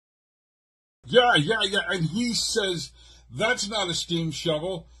Yeah. And he says, that's not a steam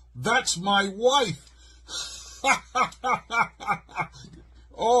shovel. That's my wife.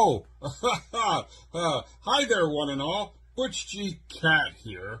 Oh, hi there, one and all. Butch G Cat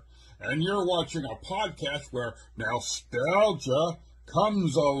here. And you're watching a podcast where nostalgia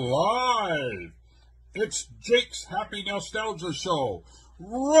comes alive. It's Jake's Happy Nostalgia Show.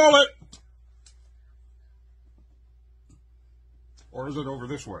 Roll it! Or is it over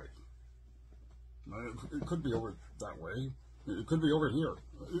this way? It could be over that way. It could be over here.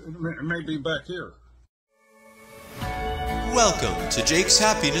 It may be back here. Welcome to Jake's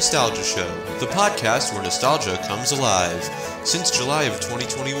Happy Nostalgia Show, the podcast where nostalgia comes alive. Since July of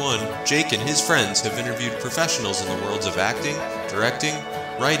 2021, Jake and his friends have interviewed professionals in the worlds of acting, directing,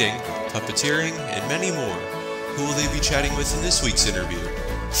 writing, puppeteering, and many more. Who will they be chatting with in this week's interview?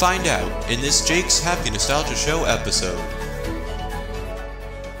 Find out in this Jake's Happy Nostalgia Show episode.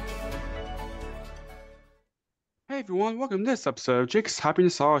 Hey everyone, welcome to this episode of Jake's Happy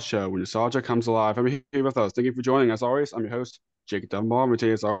Nostalgia Show, where nostalgia comes alive. I'm here with us. Thank you for joining. As always, I'm your host, Jake Deffinbaugh. I'm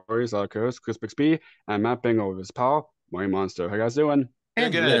today, as always, our co-host, Chris Bixby, and Matt Bingel with his pal, Murray Monster. How you guys doing?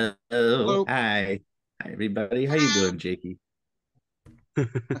 Good. Hello. Hi, everybody. How you doing, Jakey?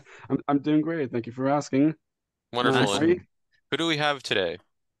 I'm doing great. Thank you for asking. Wonderful. Murray? Who do we have today?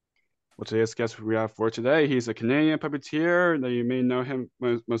 Well, today's guest we have for today, he's a Canadian puppeteer. That you may know him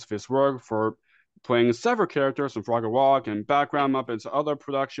most of his work for playing several characters from Fraggle Rock and background Muppets, other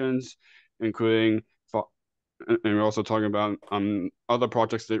productions, including, and we're also talking about other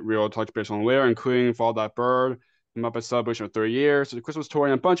projects that we'll touch base on later, including Fall That Bird, the Muppet Celebration of 30 Years, the Christmas Tour,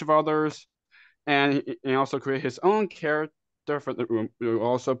 and a bunch of others. And he also created his own character for the we'll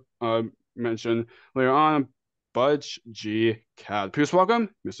also mention later on, Butch G Cat. Please welcome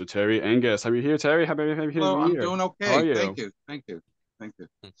Mr. Terry Angus. How are you here, Terry? Happy Hello, I'm doing okay. How are you? Thank you.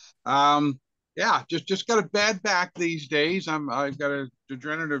 Yeah, just got a bad back these days. I've got a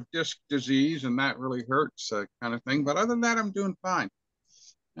degenerative disc disease, and that really hurts, kind of thing. But other than that, I'm doing fine.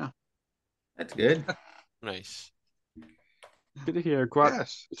 Yeah, That's good. Nice. Good to hear.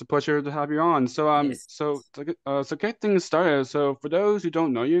 yes. It's a pleasure to have you on. So Yes. so get things started. So for those who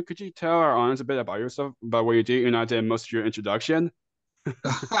don't know you, could you tell our audience a bit about yourself, about what you do? And I did most of your introduction.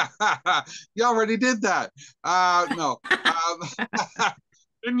 You already did that. No.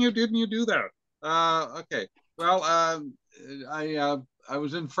 Didn't you do that? Okay. Well, I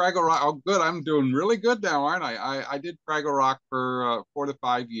was in Fraggle Rock. Oh, good. I'm doing really good now, aren't I? I did Fraggle Rock for 4 to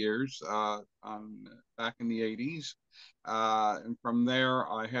 5 years back in the 80s. And from there,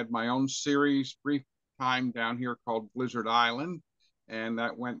 I had my own series, brief time down here called Blizzard Island. And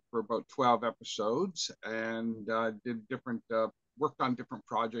that went for about 12 episodes, and did different worked on different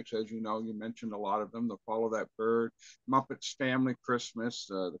projects. As you know, you mentioned a lot of them: the Follow That Bird, Muppets Family Christmas,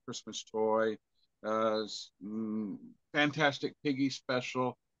 the Christmas Toy, Fantastic Piggy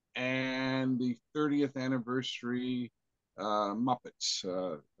Special, and the 30th anniversary Muppets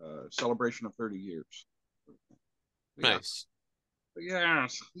celebration of 30 years. Yeah. Nice.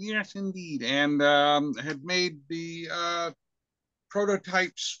 Yes, indeed. And had made the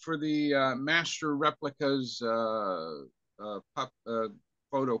prototypes for the master replicas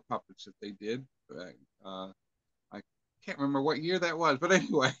photo puppets that they did. I can't remember what year that was, but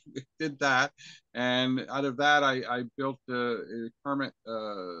anyway, did that. And out of that, I built a Kermit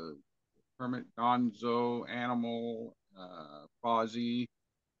Gonzo animal, Fozzie,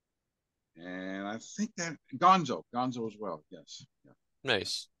 and I think that Gonzo as well. Yes. Yeah.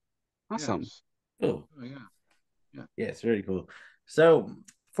 Nice. Awesome. Yes. Oh, Yeah. yes, very cool. So,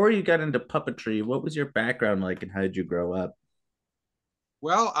 before you got into puppetry, what was your background like, and how did you grow up?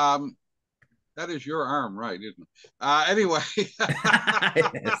 Well, that is your arm, right? Isn't it? Anyway,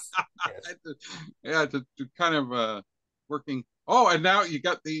 Yes. yeah, to kind of working. Oh, and now you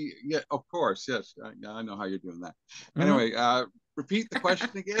got of course, yes. I know how you're doing that. Anyway, repeat the question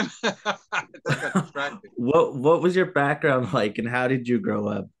again. I got distracted. What was your background like, and how did you grow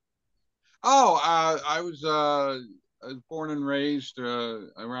up? Oh, I was born and raised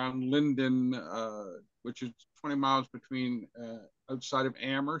around Linden, which is 20 miles between outside of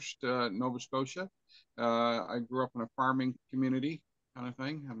Amherst, Nova Scotia. I grew up in a farming community kind of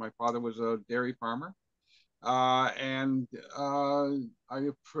thing, and my father was a dairy farmer. And I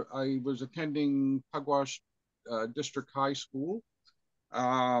was attending Pugwash District High School.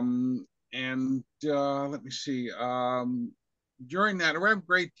 And let me see. During that, around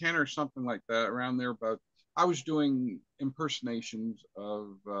grade 10 or something like that, around there, about I was doing impersonations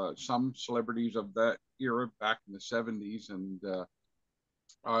of some celebrities of that era back in the 70s, and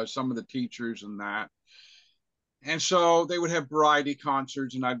some of the teachers and that. And so they would have variety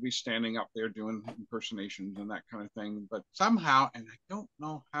concerts, and I'd be standing up there doing impersonations and that kind of thing. But somehow, and I don't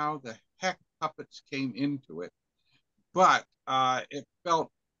know how the heck puppets came into it, but it felt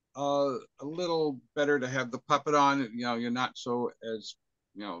a little better to have the puppet on. You know, you're not so as,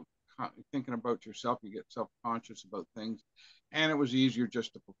 you know, thinking about yourself. You get self-conscious about things. And it was easier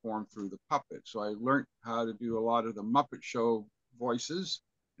just to perform through the puppet. So I learned how to do a lot of the Muppet Show voices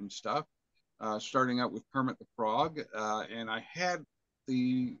and stuff. Starting out with Kermit the Frog, and I had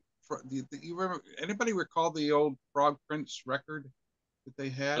the you remember, anybody recall the old Frog Prince record that they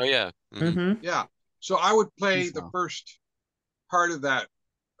had? Oh yeah. Mm-hmm. Yeah. So I would play the first part of that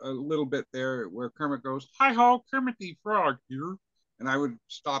a little bit there, where Kermit goes, "Hi ho, Kermit the Frog here," and I would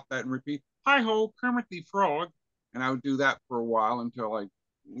stop that and repeat, "Hi ho, Kermit the Frog," and I would do that for a while until I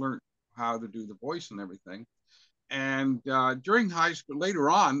learned how to do the voice and everything. And during high school, later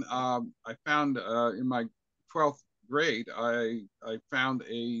on, I found in my 12th grade, I found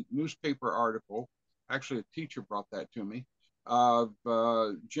a newspaper article. Actually, a teacher brought that to me, of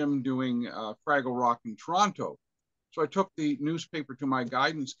Jim doing Fraggle Rock in Toronto. So I took the newspaper to my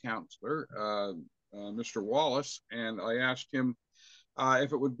guidance counselor, Mr. Wallace, and I asked him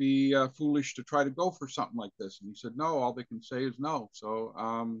if it would be foolish to try to go for something like this. And he said, no, all they can say is no. So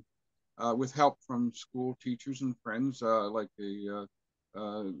with help from school teachers and friends, like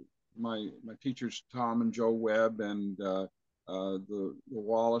my teachers Tom and Joe Webb, and the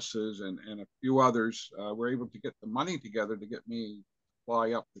Wallaces, and a few others, were able to get the money together to get me to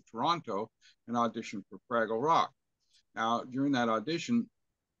fly up to Toronto and audition for Fraggle Rock. Now, during that audition,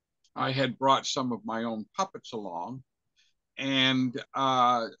 I had brought some of my own puppets along, and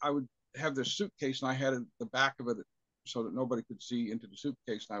I would have this suitcase, and I had the back of it so that nobody could see into the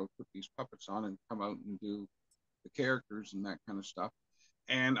suitcase, and I would put these puppets on and come out and do the characters and that kind of stuff.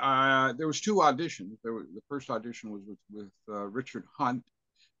 And there was two auditions. The first audition was with Richard Hunt,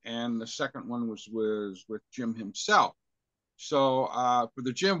 and the second one was with Jim himself. So for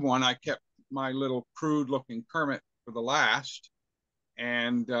the Jim one, I kept my little crude-looking Kermit for the last,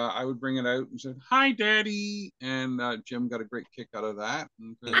 and I would bring it out and said, "Hi, Daddy," and Jim got a great kick out of that,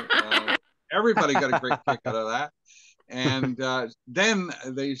 and everybody got a great kick out of that. And then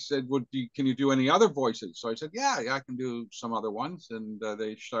they said, "Well, can you do any other voices?" So I said, yeah, I can do some other ones. And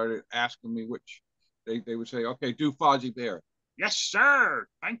they started asking me which. They would say, "Okay, do Fozzie Bear." "Yes, sir.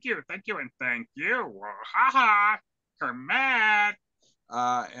 Thank you, and thank you. Well, ha ha, Kermit."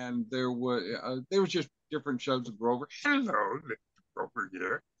 And there was just different shows of Grover. "Hello, little Grover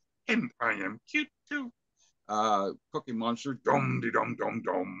here, and I am cute too." Cookie Monster, "Dum de dum dum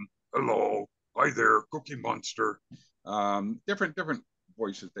dum. Hello, hi there, Cookie Monster." Different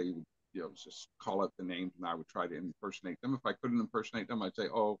voices. They would, just call out the names, and I would try to impersonate them. If I couldn't impersonate them, I'd say,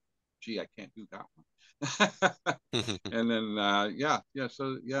 "Oh, gee, I can't do that one." And then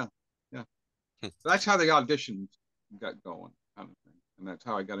so that's how the auditions got going, kind of thing, and that's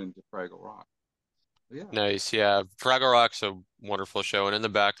how I got into Fraggle Rock. So, yeah. Nice, yeah. Fraggle Rock's a wonderful show, and in the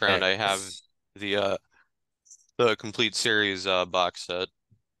background, I have the complete series box set.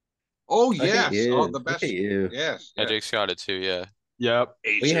 Oh yes, the Look best. at you. Yes, Yeah, Jake's got it too. Yeah. Yep.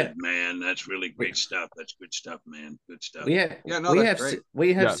 Man, that's really great stuff. That's good stuff, man. Good stuff.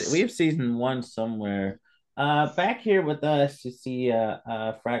 We have season 1 somewhere. Back here with us, you see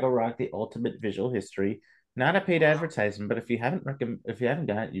Fraggle Rock: The Ultimate Visual History. Not a paid advertisement, but if you haven't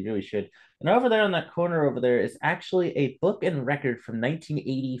got it, you really should. And over there on that corner over there is actually a book and record from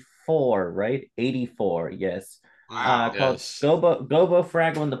 1984, right? 84, yes. Wow. Called Yes. Gobo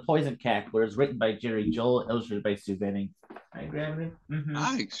Fraggle and the Poison Cacklers, written by Jerry Joel, illustrated by Sue Venning. Hi, Gravity. Mm-hmm.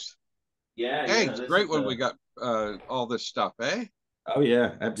 Nice. Yeah. Hey, it's great when we got all this stuff, eh? Oh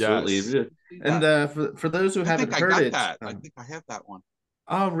yeah, absolutely. Yes. And for those who haven't heard it, I think I have that one.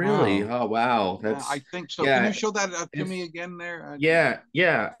 Oh really? Wow. Oh wow. That's I think so. Yeah. Can you show that to me again there?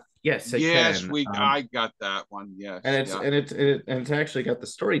 Yes, I yes, can. I got that one. Yes, and it's actually got the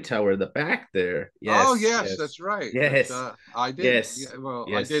storyteller in the back there. Yes. Oh yes, that's right. Yes, I did. Yes. Yeah, well,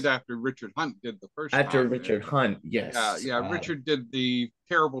 Yes. I did after Richard Hunt did the first. After time. Richard Hunt, yes. Yeah. Richard did the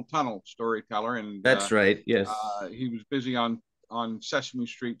Terrible Tunnel Storyteller, and That's right. Yes. he was busy on Sesame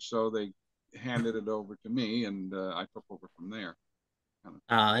Street, so they handed it over to me, and I took over from there.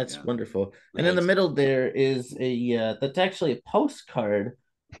 That's wonderful. And in the middle there is that's actually a postcard.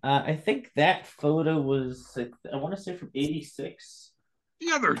 I think that photo was, I want to say, from 86.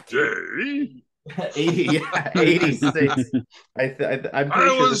 The other day, 86. I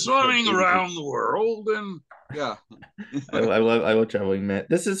was swimming around the world, and I love traveling, Matt.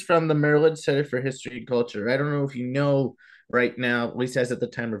 This is from the Maryland Center for History and Culture. I don't know if you know right now, at least as at the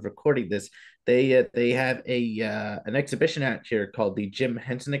time of recording this, they have an exhibition out here called the Jim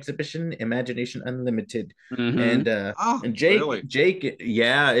Henson Exhibition, Imagination Unlimited, Mm-hmm. and Really?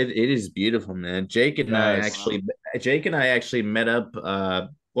 yeah, it is beautiful, man. Yes. Jake and I actually met up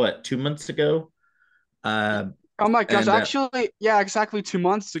 2 months ago. Oh my gosh! And Actually, yeah, exactly 2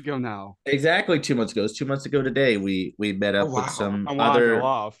 months ago now. exactly 2 months ago. It was 2 months ago today. We met Oh up wow. I want to go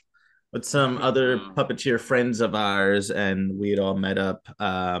off. with some other puppeteer friends of ours, and we had all met up.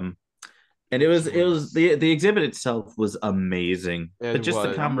 And it was the exhibit itself was amazing, but It just the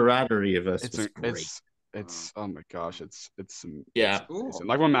was. camaraderie of us It's was great. it's oh my gosh! It's Yeah, amazing.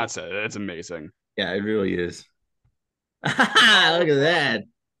 Like what Matt said, it's amazing. yeah, it really is. Look at that.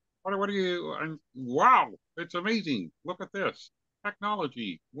 What do you? Wow, it's amazing. Look at this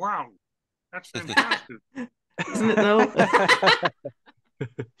technology. Wow, that's fantastic. Isn't it though?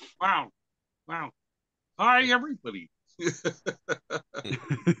 Wow, wow. Hi, everybody. Hey,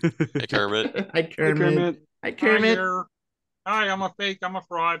 Kermit. Hi, Hey, Kermit. Kermit. Hi, Hi Kermit. there. Hi, I'm a fake. I'm a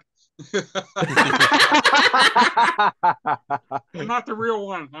fraud. I'm not the real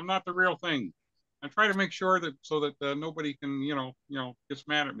one. I'm not the real thing. I try to make sure that so that nobody can, gets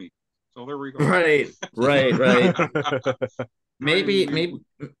mad at me. So there we go. Right. Maybe, Trying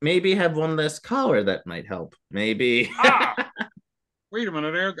to- maybe have one less collar that might help. Maybe. Ah, wait a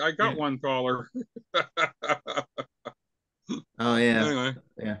minute. I got one caller. Oh yeah. Anyway.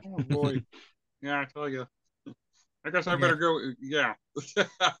 Yeah. Oh boy. Yeah, I tell you. I guess I better go. Yeah. See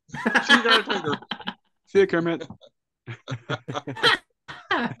you guys later. See you, Kermit. Put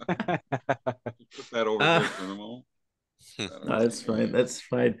that over here for the moment. No, that's fine. That's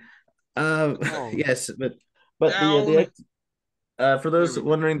fine. Yes, but Down. for those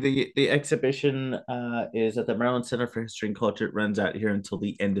wondering, the exhibition is at the Maryland Center for History and Culture. It runs out here until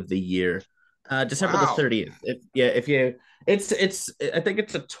the end of the year, December the Wow. 30th. If you, it's I think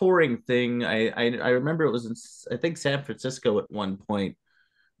it's a touring thing. I remember it was in I think San Francisco at one point.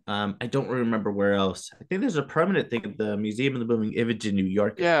 I don't remember where else. I think there's a permanent thing at the Museum of the Moving Image in New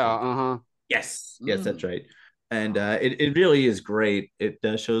York. Yeah. Yes, that's right. And it really is great. It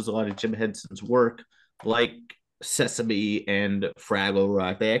shows a lot of Jim Henson's work, like Sesame and Fraggle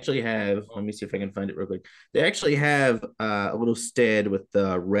Rock. They actually have. Let me see if I can find it real quick. They actually have a little stand with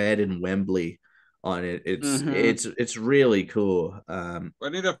Red and Wembley on it. It's really cool.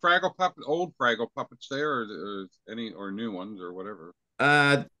 Any of the old Fraggle puppets there, or any or new ones or whatever.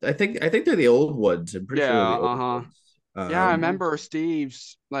 I think they're the old ones. I'm pretty sure they're the old ones. Yeah, I remember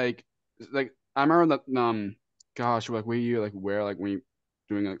Steve's like I remember that gosh, like we like where like when you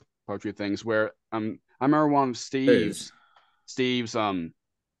doing like poetry things where I remember one of Steve's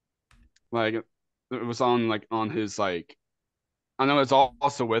like it was on like on his like I know it's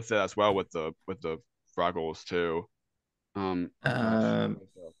also with it as well with the Fraggles too.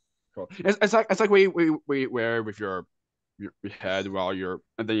 It's like we wear with your head while you're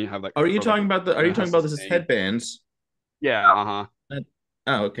and then you have like are you talking about this as headbands? Yeah,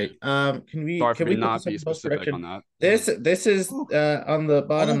 Oh, okay. Can we sorry for put not this up be in specific on post-production? that. This is on the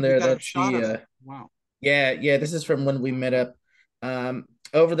bottom there. That's the Wow. yeah, this is from when we met up.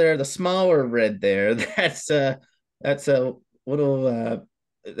 Over there, the smaller red there, that's a little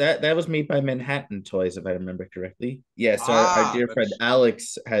that was made by Manhattan Toys, if I remember correctly. Yes, our dear friend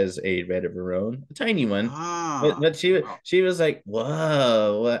Alex has a red of her own, a tiny one. But she was like,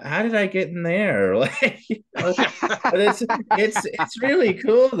 "Whoa, how did I get in there?" Like, but it's really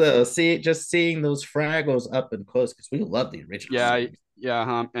cool though. Seeing those Fraggles up and close because we love the original.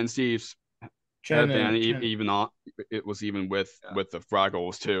 Yeah. And Steve's headband even on it was even with the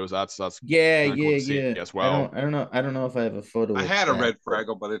Fraggles too. So that's cool to see as well. I don't know if I have a photo. I had a red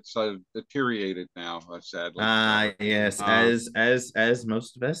Fraggle, but it's deteriorated now, sadly. Yes, as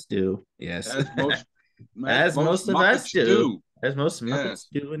most of us do. Yes, as most of us do. As most Muppets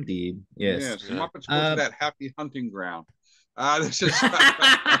do indeed. Yes. Muppets go to that happy hunting ground. This is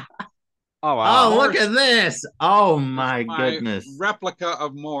oh wow! Oh, look at this! Oh my goodness! Replica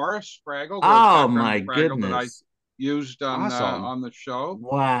of Morris Fraggle. Oh my goodness! That I used on the show.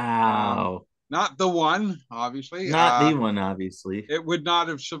 Wow! Not the one, obviously. Not the one, obviously. It would not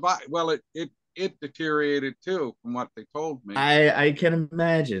have survived. Well, it deteriorated too, from what they told me. I can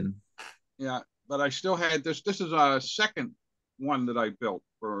imagine. Yeah, but I still had this. This is a second one that I built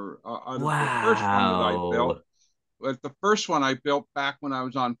for wow. The first one that I built. But the first one I built back when I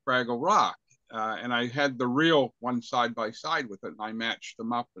was on Fraggle Rock, and I had the real one side by side with it, and I matched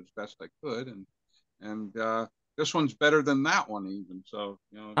them up as best I could, and this one's better than that one even. So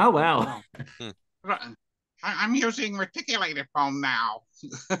Oh wow! I'm using reticulated foam now.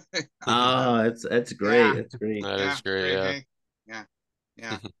 Oh, that's great. That's great. That is great. Yeah.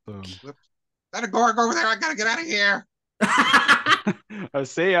 Whoops. That a Gorg over there. I gotta get out of here. I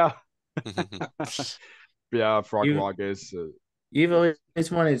see ya. Yeah, Fraggle Rock is. You've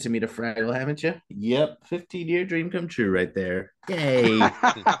always wanted to meet a Fraggle, haven't you? Yep, 15-year dream come true right there. Yay!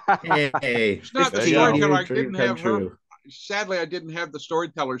 Yay! It's not the 15-year Storyteller. I dream didn't come have her. true. Sadly, I didn't have the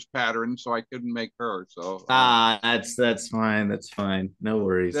Storyteller's pattern, so I couldn't make her. So That's fine. That's fine. No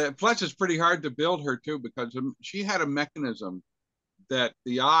worries. plus, it's pretty hard to build her too because she had a mechanism that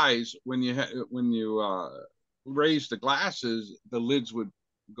the eyes, when you raise the glasses, the lids would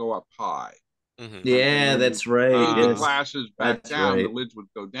go up high. Yeah, that's right. The glasses back down, right. the lids would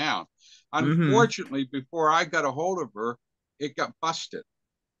go down. Unfortunately, before I got a hold of her, it got busted.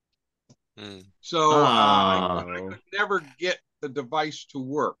 So I could never get the device to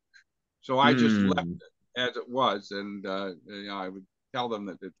work. So I just left it as it was, and I would tell them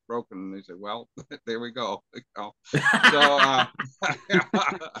that it's broken, and they said, "Well, there we go." So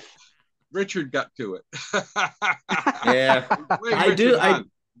Richard got to it. Yeah,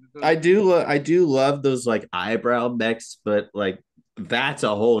 I do love those like eyebrow mechs, but like that's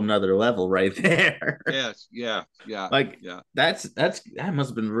a whole nother level right there. Yes, yeah. Like that must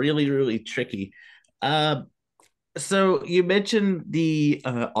have been really, really tricky. So you mentioned the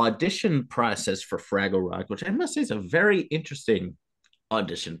audition process for Fraggle Rock, which I must say is a very interesting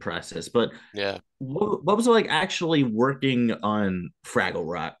audition process. But yeah, what was it like actually working on Fraggle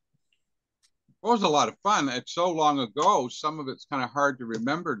Rock? It was a lot of fun. It's so long ago. Some of it's kind of hard to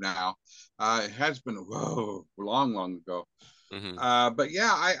remember now. It has been long ago. But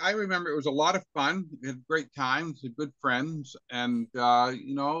yeah, I remember it was a lot of fun. We had great times, good friends, and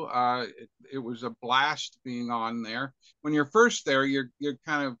it was a blast being on there. When you're first there, you're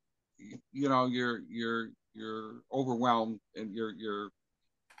kind of, you're overwhelmed, and you're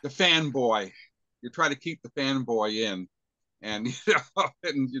the fanboy. You try to keep the fanboy in. And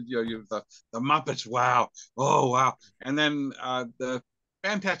the Muppets, wow, oh wow, and then the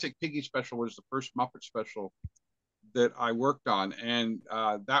Fantastic Piggy special was the first Muppet special that I worked on, and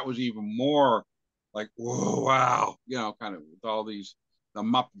that was even more like, whoa, wow, kind of with all these the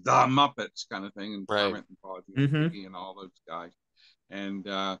Muppets kind of thing, and Kermit and Fozzie and Piggy and all those guys, and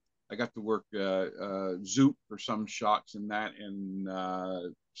I got to work Zoot for some shots in that, and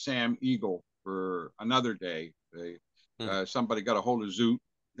Sam Eagle for another day. Somebody got a hold of Zoot.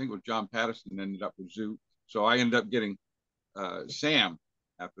 I think it was John Patterson ended up with Zoot. So I ended up getting Sam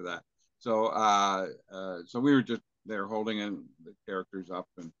after that. So we were just there holding the characters up,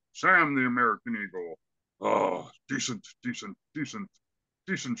 and Sam the American Eagle. Oh, decent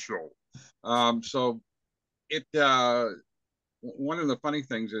show. So it one of the funny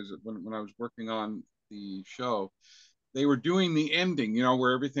things is when I was working on the show, they were doing the ending,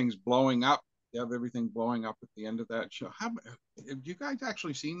 where everything's blowing up. You have everything blowing up at the end of that show. Have you guys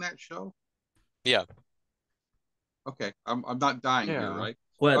actually seen that show? Yeah. Okay, I'm not dying here, right?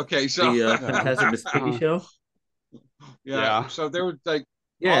 What? Okay, so the Fantastic Miss Piggy show. Yeah. So there was like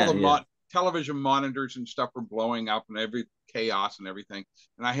all the television monitors and stuff were blowing up, and every chaos and everything.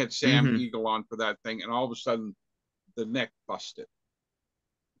 And I had Sam Eagle on for that thing, and all of a sudden, the neck busted.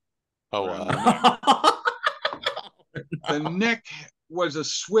 Oh wow! The neck was a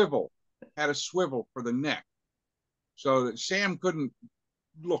swivel. Had a swivel for the neck, so that Sam couldn't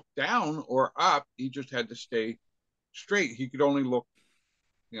look down or up. He just had to stay straight. He could only look,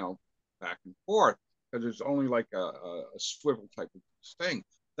 back and forth, because it's only like a swivel type of thing.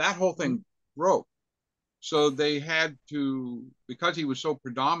 That whole thing broke. So they had to, because he was so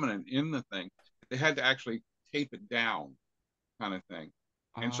predominant in the thing, they had to actually tape it down, kind of thing.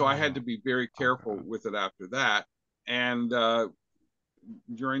 And so I had to be very careful with it after that. And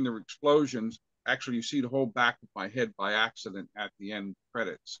during the explosions, actually you see the whole back of my head by accident at the end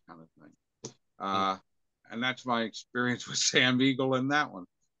credits, kind of thing. And that's my experience with Sam Eagle in that one,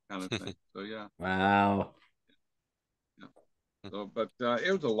 kind of thing. So yeah. Wow. Yeah. So, but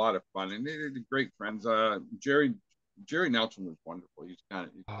it was a lot of fun, and they did great friends. Jerry Nelson was wonderful. He's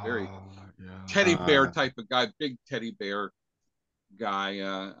very teddy bear type of guy, big teddy bear guy.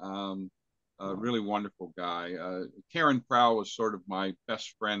 Really wonderful guy. Karen Prow was sort of my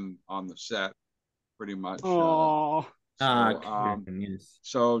best friend on the set, pretty much.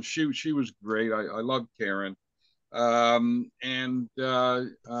 So she was great. I loved Karen. And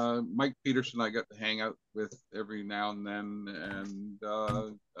Mike Peterson I got to hang out with every now and then, and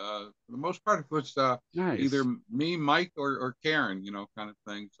for the most part it was either me, Mike, or Karen, kind of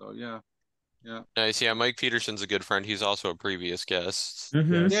thing. So yeah. Nice. Yeah, Mike Peterson's a good friend. He's also a previous guest.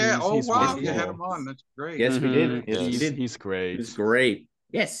 Yeah. He's wow, wonderful. you had him on. That's great. Yes, we did. Yes, we did. He's great. He's great.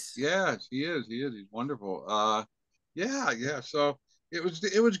 Yes. Yes, he is. He's wonderful. Yeah. So it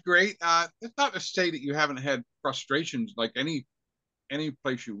was great. It's not to say that you haven't had frustrations. Like any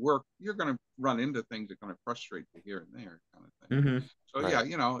place you work, you're going to run into things that are going to frustrate you here and there, kind of thing. Mm-hmm. So Right.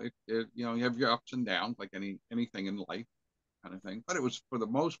 yeah, you have your ups and downs, like anything in life, kind of thing. But it was, for the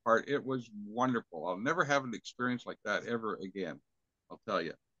most part, it was wonderful. I'll never have an experience like that ever again. I'll tell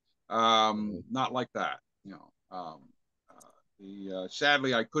you. Not like that.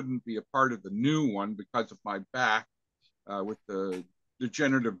 Sadly, I couldn't be a part of the new one because of my back, with the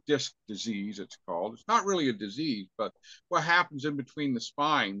degenerative disc disease, it's called. It's not really a disease, but what happens in between the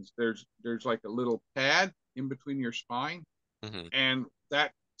spines, there's like a little pad in between your spine, Mm-hmm. and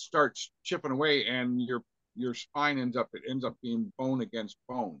that starts chipping away, and your spine ends up being bone against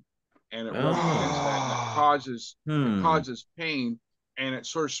bone, and it rubs against that, and it causes pain, and it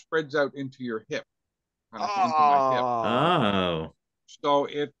sort of spreads out into your hip, kind of into my hip. Oh. So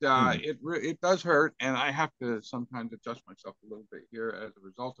it does hurt, and I have to sometimes adjust myself a little bit here as a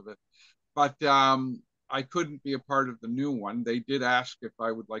result of it. But I couldn't be a part of the new one. They did ask if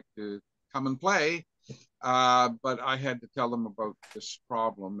I would like to come and play, but I had to tell them about this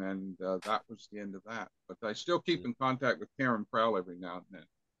problem, and that was the end of that. But I still keep in contact with Karen Prowl every now and then.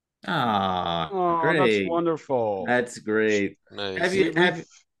 Oh, Oh, that's great. wonderful. That's great. Nice. Have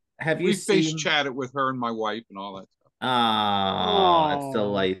you We face seen chatted with her and my wife and all that stuff. Oh, that's Oh,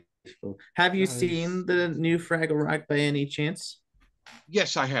 delightful. Have you that is seen the new Fraggle Rock by any chance?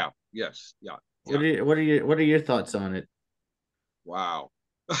 Yes, I have. Yes, yeah. What are your thoughts on it? Wow.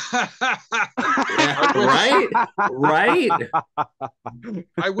 Yeah, right? Right?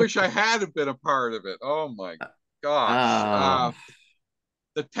 I wish I had been a part of it. Oh my gosh. Oh.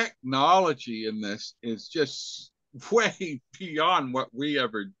 The technology in this is just way beyond what we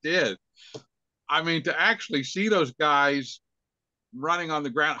ever did. I mean, to actually see those guys running on the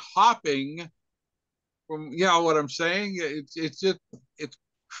ground, hopping from, what I'm saying? It's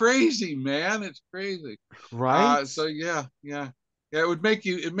crazy, man. It's crazy. Right? So yeah. Yeah,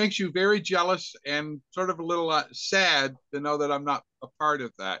 it makes you very jealous and sort of a little sad to know that I'm not a part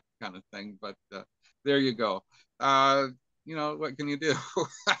of that kind of thing. But there you go. What can you do?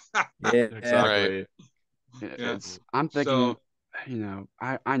 Yeah. Exactly. Yeah. I'm thinking, So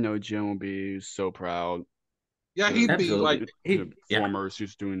I know Jim will be so proud. yeah, The, he'd be like, Absolutely. the Yeah. performers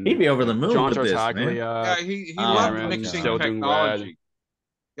who's doing, He'd be over the moon John with this, man. Tartaglia, he Oh loved my Aaron, mixing still God. doing red, technology.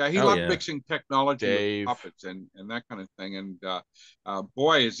 Yeah, he Oh, loved yeah. mixing technology Dave. with puppets and that kind of thing. And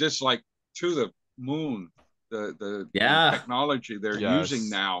boy, is this like to the moon, the Yeah. technology they're Yes. using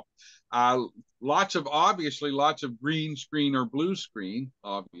now. Lots of green screen or blue screen,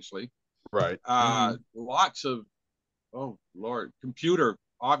 obviously. Right. Lots of, oh Lord, computer,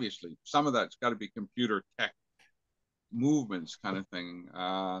 obviously. Some of that's got to be computer tech movements kind of thing.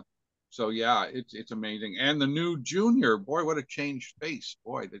 So yeah, it's amazing. And the new Junior, boy, what a changed face.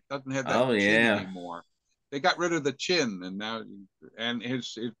 Boy, it doesn't have that Oh, chin yeah. anymore. They got rid of the chin, and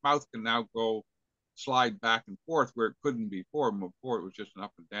his mouth can now go slide back and forth where it couldn't before. Before it was just an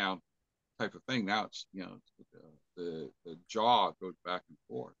up and down type of thing. Now it's the jaw goes back and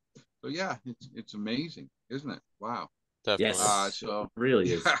forth. So yeah, it's amazing, isn't it? Wow. Definitely. Yes. So It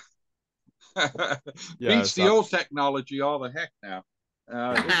really is. beats Yes, the old technology all the heck now.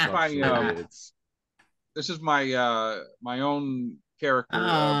 absolutely. This is my own character,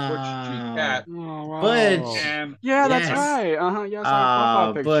 Butch G Cat, Oh, wow. Butch. and Yeah, that's Yes. right. Yes,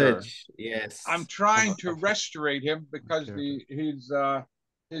 our profile picture. Butch. Yes. I'm trying to Of- restorate him because character.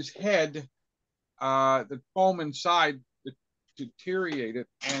 his head, the foam inside deteriorated,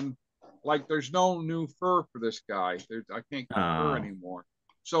 and like there's no new fur for this guy. I can't get fur Oh. anymore.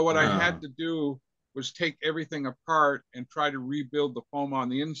 So what I Oh. had to do was take everything apart and try to rebuild the foam on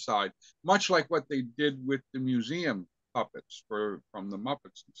the inside, much like what they did with the museum puppets from the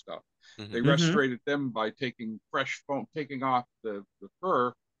Muppets and stuff. Mhm. They Mhm. restored them by taking fresh foam, taking off the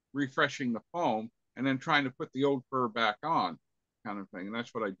fur, refreshing the foam, and then trying to put the old fur back on, kind of thing. And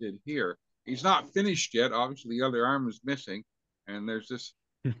that's what I did here. He's not finished yet. Obviously, the other arm is missing, and there's this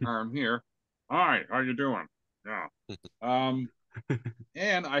arm here. Hi, how you doing? Yeah.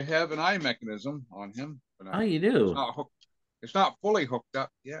 And I have an eye mechanism on him, but Oh, you it's do. not hooked. It's not fully hooked up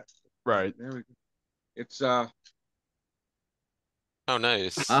yet. Right. There we go. It's Oh,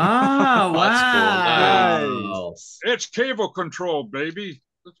 nice. Oh, That's cool. wow. Nice. it's cable control, baby.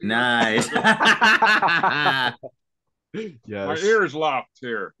 Nice. My Yes. ear's locked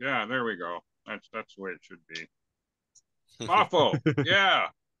here. Yeah, there we go. That's the way it should be. Awful. Yeah.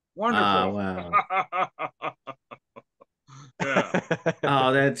 Wonderful. wow. Yeah.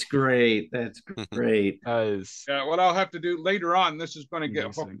 Oh, that's great. That's great. Nice. Yeah. What I'll have to do later on, this is going to get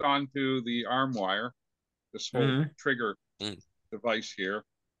Amazing. hooked onto the arm wire, this whole Mhm. trigger Mm. device here,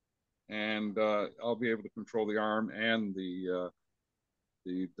 and I'll be able to control the arm and the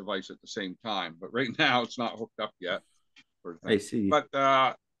device at the same time. But right now it's not hooked up yet. Sort of thing. I see. But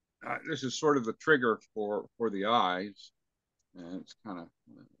this is sort of the trigger for the eyes, and it's kind of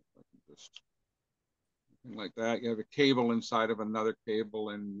just like that. You have a cable inside of another cable,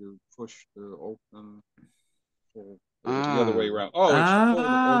 and you push to open. The other way around. Oh, it's pull to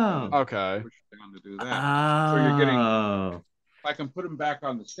open. Okay. Push down to do that. So you're getting. Oh. I can put them back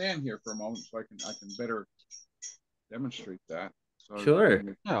on the stand here for a moment, so I can better demonstrate that. So Sure.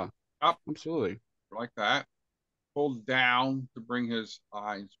 Yeah. Up. Absolutely. Like that. Pull down to bring his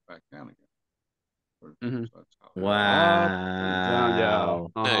eyes back down again. Mm-hmm. So that's how Down,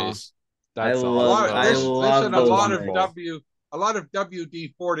 yeah. Nice. That's I love there's those a lot of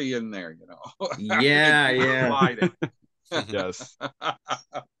WD-40 in there, you know. Yeah. Yes. So Yes, that's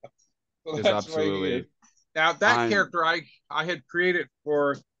the way he absolutely. is. Now that character I had created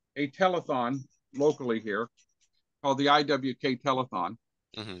for a telethon locally here called the IWK Telethon.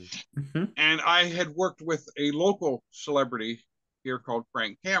 Mm-hmm. And I had worked with a local celebrity here called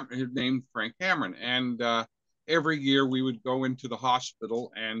Frank Cameron, named Frank Cameron. And every year we would go into the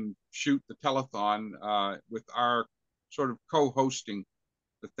hospital and shoot the telethon with our sort of co-hosting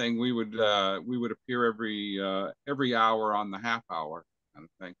the thing. We would appear every hour on the half hour kind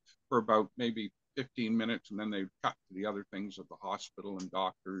of thing for about maybe 15 minutes, and then they'd cut to the other things of the hospital and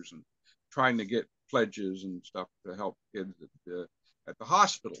doctors and trying to get pledges and stuff to help kids at the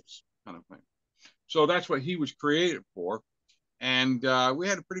hospitals kind of thing. So that's what he was created for. And we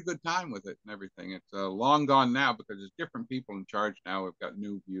had a pretty good time with it and everything. It's long gone now because there's different people in charge now. We've got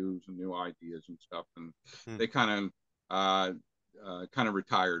new views and new ideas and stuff. And they kind of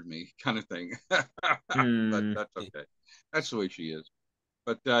retired me kind of thing. But that's okay. That's the way she is.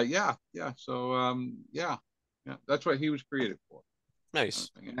 But yeah. So yeah, that's what he was created for.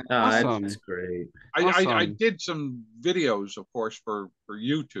 Nice. Awesome. That's great. I did some videos, of course, for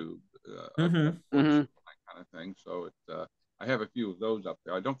YouTube, of course, that kind of thing. So it, I have a few of those up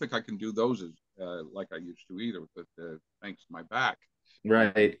there. I don't think I can do those as like I used to either, but thanks to my back.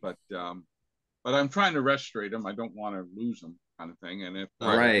 Right. But I'm trying to restore them. I don't want to lose them, kind of thing. And if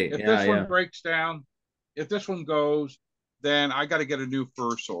this one breaks down, if this one goes, then I got to get a new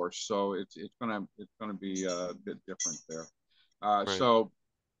fur source. So it's gonna be a bit different there. So,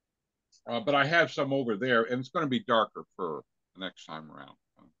 but I have some over there, and it's going to be darker fur the next time around.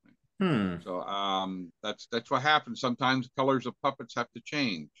 So that's what happens. Sometimes colors of puppets have to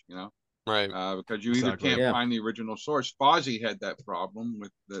change, you know, right? Because you either can't find the original source. Fozzie had that problem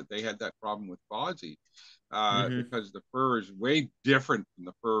with they had that problem with Fozzie because the fur is way different than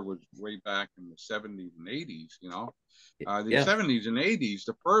the fur was way back in the 70s and 80s. You know, the 70s and 80s,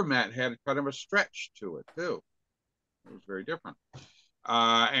 the fur mat had kind of a stretch to it too. It was very different.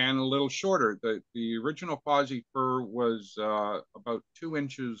 And a little shorter. The original Fozzie fur was about 2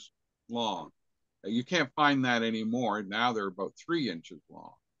 inches long. You can't find that anymore. Now they're about 3 inches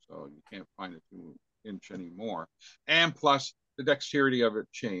long. So you can't find a 2-inch anymore. And plus the dexterity of it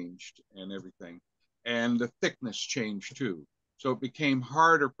changed and everything. And the thickness changed too. So it became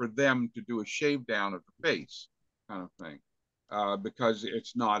harder for them to do a shave down of the face kind of thing because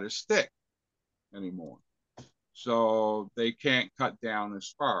it's not as thick anymore. So they can't cut down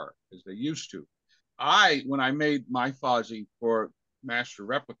as far as they used to. When I made my Fozzie for Master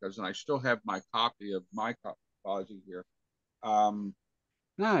Replicas, and I still have my copy of my Fozzie here.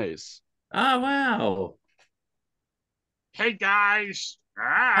 Nice. Oh, wow. Hey, guys.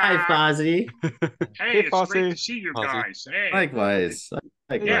 Hi, Fozzie. Hey, it's Fozzie. great to see you Fozzie. guys. Hey. Likewise.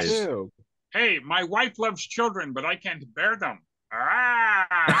 Yes. Hey, my wife loves children, but I can't bear them.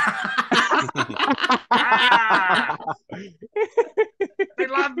 They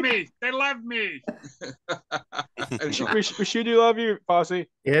love me. They love me. we do love you, Fozzie.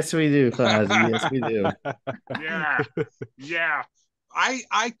 Yes, we do, Fozzie. Yes, we do. Yeah.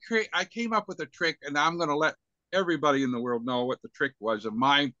 I came up with a trick, and I'm going to let everybody in the world know what the trick was of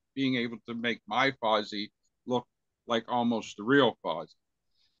my being able to make my Fozzie look like almost the real Fozzie.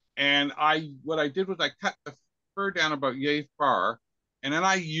 And what I did was I cut the fur down about yay far, and then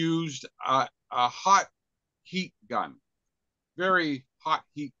I used a hot heat gun, very hot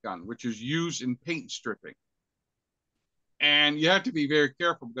heat gun, which is used in paint stripping. And you have to be very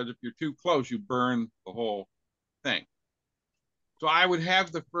careful because if you're too close, you burn the whole thing. So I would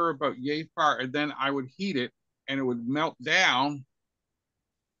have the fur about yay far, and then I would heat it, and it would melt down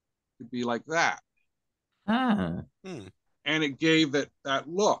to be like that. And it gave that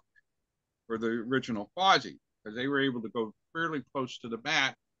look for the original Fozzie, because they were able to go fairly close to the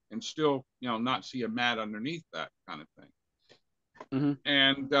mat and still, not see a mat underneath that kind of thing.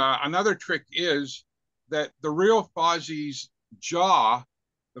 And another trick is that the real Fozzie's jaw,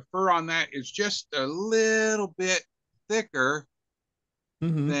 the fur on that is just a little bit thicker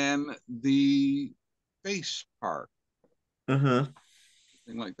than the face part. Thing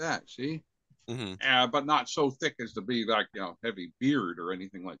like that, see? But not so thick as to be like, heavy beard or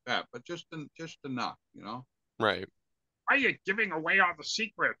anything like that, but just enough, Right. Why are you giving away all the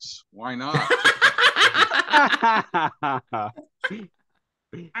secrets? Why not?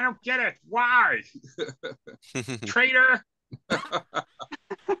 I don't get it. Why? Traitor.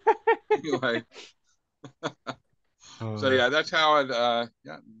 Anyway. So yeah, that's how it the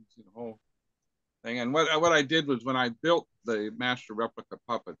whole thing. And what I did was when I built the master replica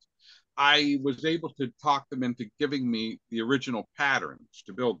puppets, I was able to talk them into giving me the original patterns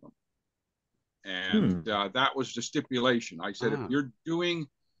to build them. And that was the stipulation. I said, if you're doing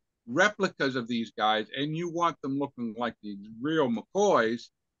replicas of these guys and you want them looking like the real McCoys,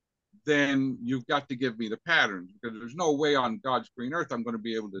 then you've got to give me the patterns, because there's no way on God's green earth I'm going to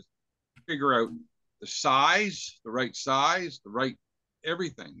be able to figure out the size, the right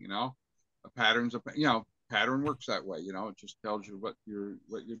everything, the patterns of, pattern works that way, it just tells you what you're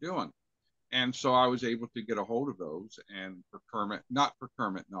doing. And so I was able to get a hold of those, and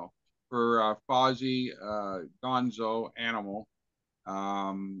for Fozzie, Gonzo, Animal,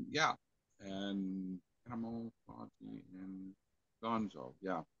 and Animal, Fozzie, and Gonzo,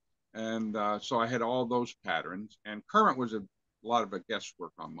 and so I had all those patterns, and Kermit was a lot of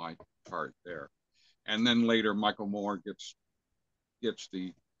guesswork on my part there. And then later Michael Moore gets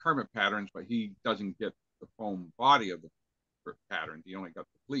the Kermit patterns, but he doesn't get the foam body of the pattern. He only got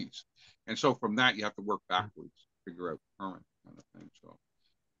the fleece. And so from that you have to work backwards to figure out Kermit kind of thing. So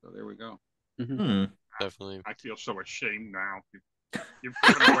there we go. Definitely. I feel so ashamed now. You've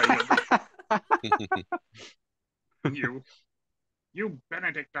given away you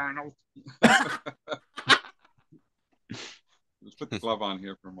Benedict Arnold. Let's put the glove on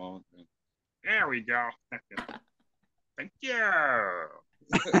here for a moment. There we go. Thank you.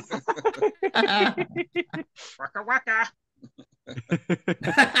 Waka waka.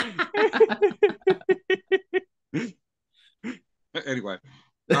 Anyway.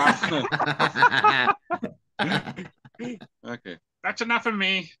 Okay. That's enough of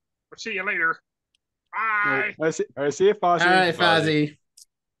me. We'll see you later. Bye. I see you, Fozzie. All right, Fozzie.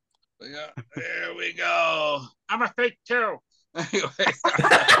 Yeah, there we go. I'm a fake too. Anyway.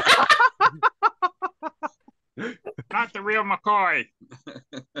 Not the real McCoy.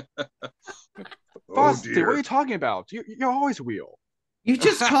 Fozzie, what are you talking about? You're always real. You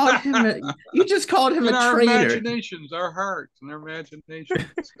just called him a our traitor. Imaginations, our hearts, and our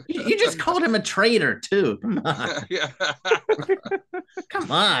imaginations. You just called him a traitor too. Come on.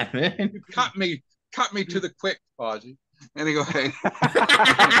 Come on, man. You cut me to the quick, Fozzie. Anyway.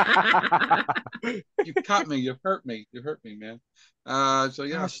 You cut me. You hurt me, man. So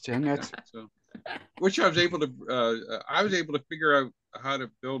yeah. Gosh, dang it. So, which I was able to figure out how to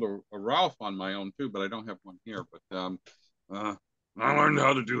build a Ralph on my own too, but I don't have one here. But I learned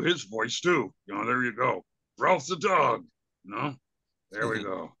how to do his voice too. There you go. Ralph the dog. There we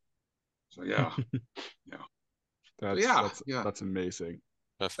go. So yeah. That's amazing.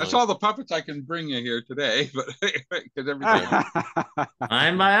 Definitely. That's all the puppets I can bring you here today, but because everything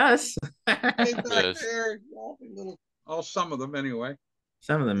Fine by us. back there, some of them anyway.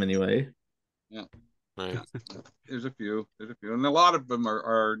 Some of them anyway. Yeah. Right. There's a few, and a lot of them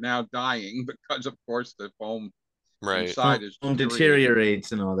are now dying because, of course, the foam inside is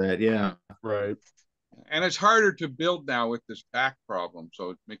deteriorates and all that. Yeah. Right. And it's harder to build now with this back problem, so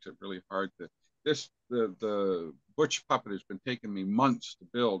it makes it really hard to. The Butch puppet has been taking me months to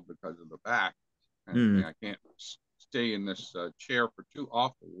build because of the back kind of thing. I can't stay in this chair for too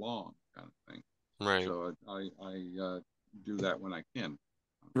awful long, kind of thing. Right. So I do that when I can.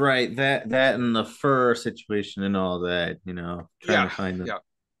 Right. That and the fur situation and all that. Trying to find them.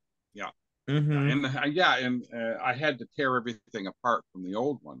 Yeah. Mm-hmm. And I had to tear everything apart from the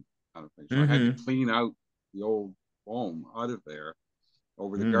old one, kind of thing. So I had to clean out the old foam out of there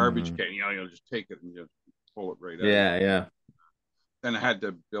over the garbage can. You'll just take it and just pull it right out. Yeah. Then I had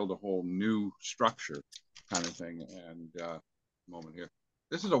to build a whole new structure, kind of thing. And moment here,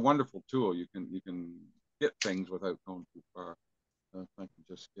 this is a wonderful tool. You can get things without going too far. If I can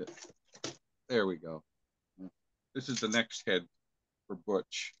just get. There we go. This is the next head for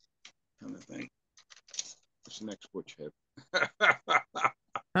Butch, kind of thing. It's the next Butch head.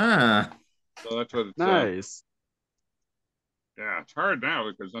 So that's what it's nice. Yeah, it's hard now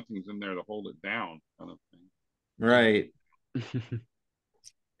because nothing's in there to hold it down, kind of thing. Right.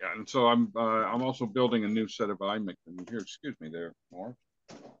 Yeah, and so I'm also building a new set of eye mechanisms. Here, excuse me, there, Morris.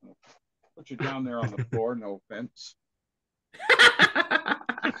 Put you down there on the floor. No offense.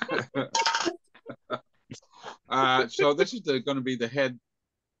 So this is going to be the head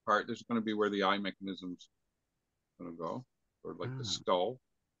part. This is going to be where the eye mechanism's going to go, or like the skull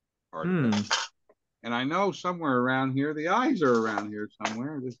part of it. And I know somewhere around here, the eyes are around here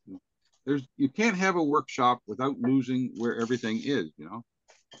somewhere. You can't have a workshop without losing where everything is, you know?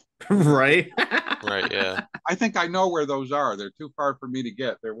 Right. Right, yeah. I think I know where those are. They're too far for me to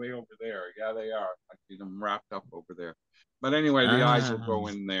get. They're way over there. Yeah, they are. I see them wrapped up over there. But anyway, the eyes will go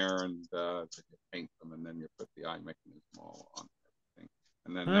in there, and you paint them, and then you put the eye mechanism all on everything.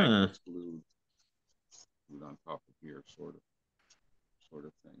 And then that gets glued on top of here, sort of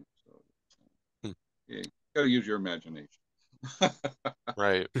thing. So you got to use your imagination.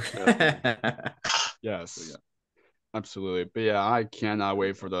 Right. Yes. So, yeah. Absolutely. But yeah, I cannot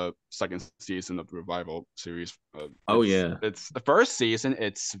wait for the second season of the Revival series. It's the first season.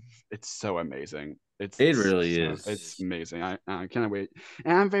 It's so amazing. It really is. It's amazing. I cannot wait.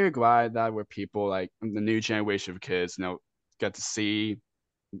 And I'm very glad that we're people like the new generation of kids, get to see,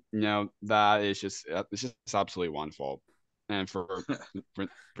 that it's just absolutely wonderful. And for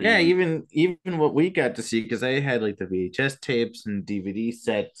yeah, you, even what we got to see, because I had like the VHS tapes and DVD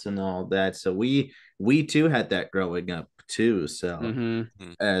sets and all that, so we too had that growing up too. So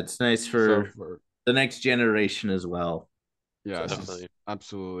it's nice for the next generation as well. Yeah, so. it's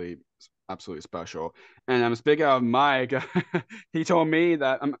absolutely special. And I'm speaking of Mike. He told me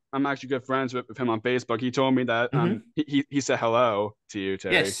that I'm actually good friends with him on Facebook. He told me that he said hello to you,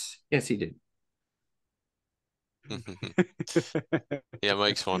 Terry. Yes, he did. Yeah,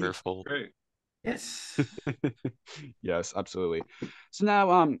 Mike's wonderful. Great. Yes. Yes, absolutely. So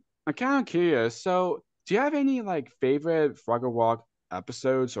now I'm kind of curious. So do you have any like favorite Fraggle Rock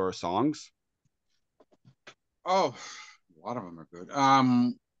episodes or songs? Oh, a lot of them are good.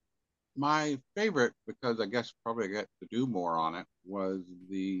 My favorite, because I guess probably I get to do more on it, was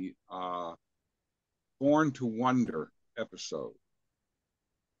the Born to Wonder episode.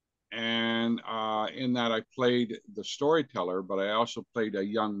 And in that I played the storyteller, but I also played a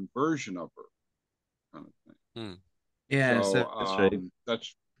young version of her, kind of thing. Yeah, so that's right.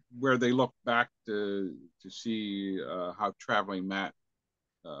 That's where they look back to see how Traveling Matt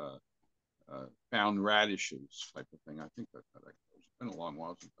found radishes, type of thing. I think that it's been a long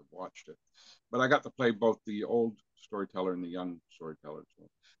while since I've watched it, but I got to play both the old storyteller and the young storyteller. So,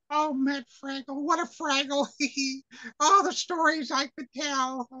 oh, Matt Fraggle, what a Fraggle! Oh, the stories I could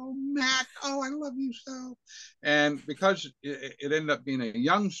tell. Oh, Matt, oh, I love you so. And because it ended up being a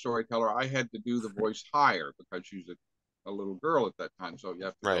young storyteller, I had to do the voice higher because she's a little girl at that time. So you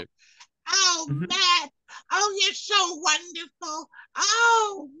have to go, oh, Matt, oh, you're so wonderful.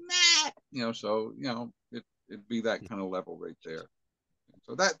 Oh, Matt. So, it'd be that kind of level right there.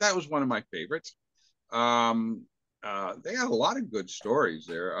 So that was one of my favorites. They had a lot of good stories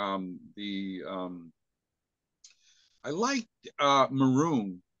there. I liked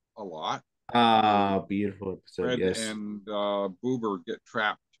Maroon a lot. Beautiful episode. Fred yes. and Boober get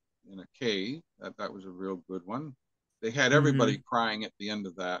trapped in a cave. That was a real good one. They had everybody crying at the end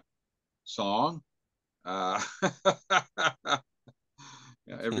of that song.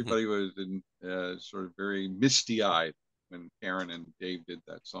 Everybody was in sort of very misty-eyed when Karen and Dave did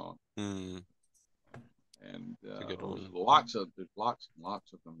that song. And there's lots of them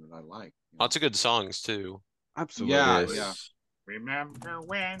that I like. Lots of good songs too. Absolutely. Yeah. Remember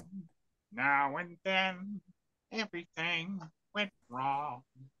when, now and then, everything went wrong.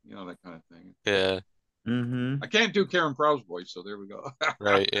 That kind of thing. Yeah. I can't do Karen Prowse voice, so there we go.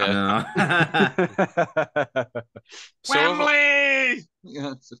 Right, yeah. Wembley!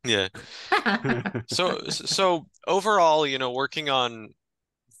 Yeah. So overall, working on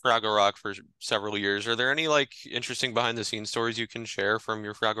Fraggle Rock for several years, are there any like interesting behind the scenes stories you can share from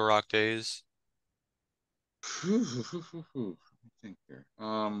your Fraggle Rock days? I think here.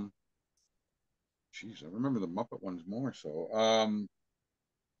 Geez, I remember the Muppet ones more so.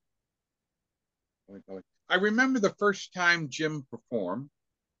 I remember the first time Jim performed.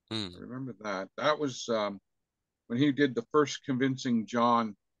 I remember that. That was when he did the first Convincing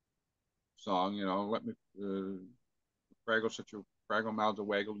John song. Let me Fraggle, such a Fraggle mouths a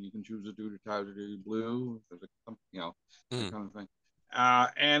waggle. You can choose a dude or tie to do blue. There's that kind of thing.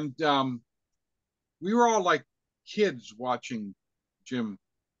 And we were all like kids watching Jim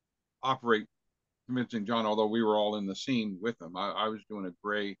operate Convincing John, although we were all in the scene with him. I was doing a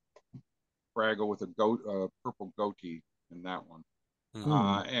gray Fraggle with a purple goatee in that one.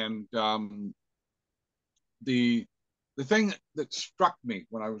 And the the thing that struck me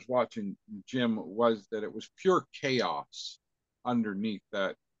when I was watching Jim was that it was pure chaos underneath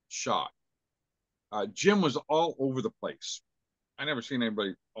that shot. Jim was all over the place. I never seen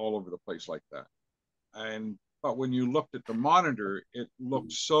anybody all over the place like that. But when you looked at the monitor, it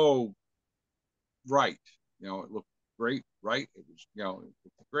looked so right. It looked great, right? It was, it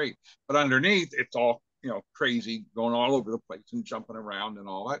looked great. But underneath, it's all, crazy, going all over the place and jumping around and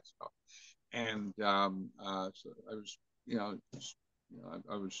all that stuff. And so I was,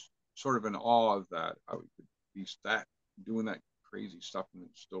 I was sort of in awe of that. How we could be doing that crazy stuff and it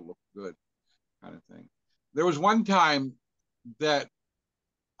still looked good, kind of thing. There was one time that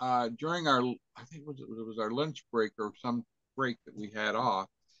during I think it was our lunch break or some break that we had off,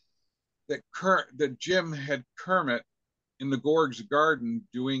 that Jim had Kermit in the Gorg's garden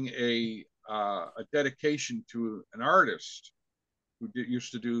doing a dedication to an artist who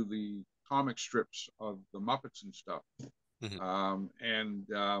used to do the comic strips of the Muppets and stuff.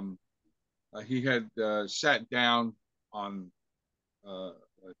 Mm-hmm. He had sat down on, I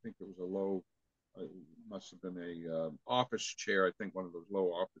think it was a low, it must have been a office chair, I think one of those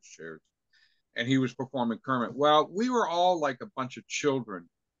low office chairs, and he was performing Kermit. Well, we were all like a bunch of children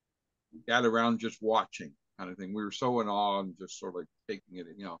gathered around just watching, kind of thing. We were so in awe and just sort of like taking it,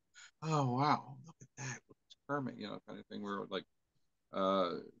 oh wow, look at that, look at Kermit, kind of thing. We were like,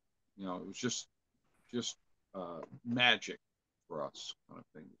 it was just magic for us, kind of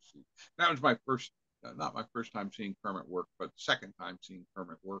thing to see. That was my first, not my first time seeing Kermit work, but second time seeing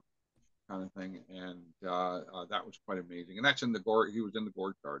Kermit work, kind of thing. And that was quite amazing. And that's in the Gorg. He was in the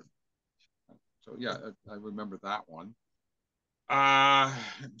Gorg garden. So yeah, I remember that one. Let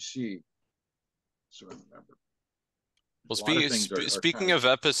me see. So I remember. Well, speaking of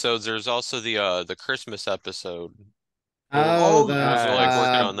episodes, there's also the Christmas episode. Oh, what was it like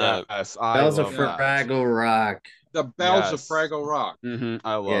working on that? Yes, Bells of Fraggle Rock. The Bells of Fraggle Rock. Mm-hmm.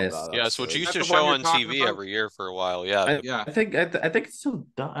 I love that. Yes, which used to show on TV every year for a while. Yeah, I think it still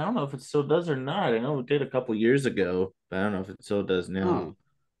does. I don't know if it still does or not. I know it did a couple years ago, but I don't know if it still does now.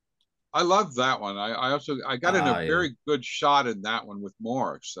 I love that one. I got in a very good shot in that one with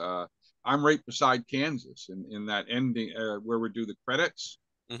Morris. I'm right beside Kansas in that ending where we do the credits.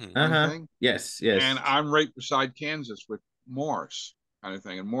 Mm-hmm. Kind of thing. Yes. And I'm right beside Kansas with Morris, kind of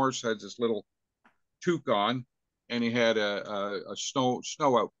thing. And Morris had this little toque on, and he had a snow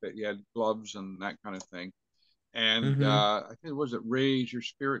outfit. He had gloves and that kind of thing. And I think was it "Raise Your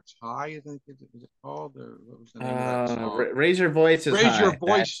Spirits High"? I think is it called? Or what was the name of that song? Raise Your Voices High. Raise Your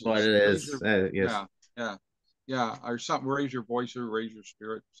Voices. That's what it is. Yes. Yeah, or something. Raise your voice or raise your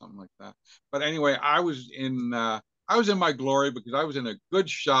spirit, something like that. But anyway, I was in my glory because I was in a good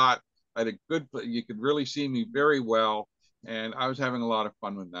shot. I had a good. You could really see me very well, and I was having a lot of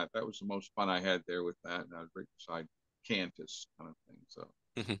fun with that. That was the most fun I had there with that, and I was right beside Cantus, kind of thing. So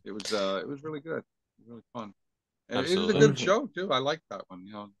it was really good, really fun. And it was a good show too. I liked that one.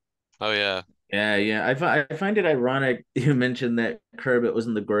 Oh yeah. Yeah. I find it ironic you mentioned that Kermit was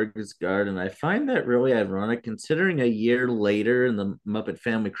in the Gorg's garden. I find that really ironic considering a year later in the Muppet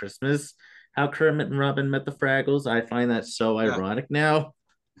Family Christmas, how Kermit and Robin met the Fraggles. I find that so ironic now.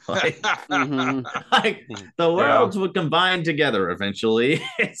 Like, like the worlds would combine together eventually.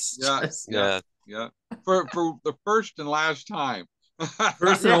 It's yeah. For the first and last time.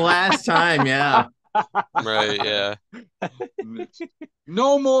 First and last time, yeah. Right, yeah.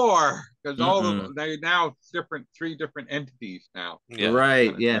 No more, because all of they now three different entities now. Yeah.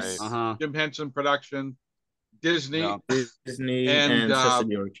 Right. Yes. Right. Jim Henson Production, Disney, and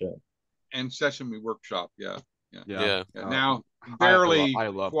Sesame Workshop. And Sesame Workshop. Yeah. Now barely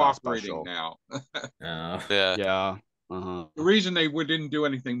cooperating now. Yeah. The reason they didn't do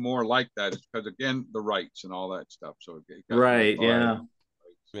anything more like that is because again the rights and all that stuff. So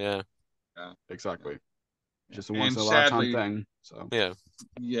yeah, exactly. Just a once in a lifetime thing. So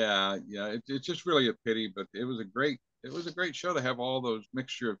it's just really a pity, but it was a great show to have all those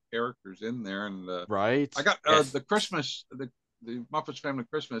mixture of characters in there. And I got the Christmas, the Muppets Family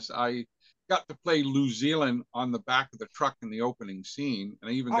Christmas. I got to play New Zealand on the back of the truck in the opening scene, and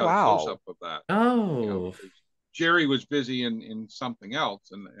I even got a close up of that. Jerry was busy in something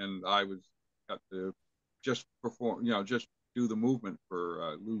else, and I got to just perform, just do the movement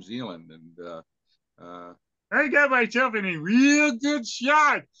for New Zealand, and I got myself in a real good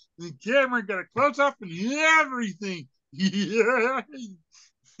shot. The camera got a close up and everything. Yeah.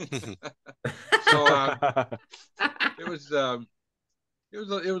 So it was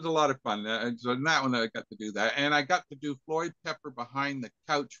a lot of fun. And so in that one I got to do that, and I got to do Floyd Pepper behind the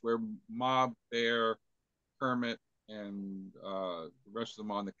couch where Mob, Bear, Kermit, and the rest of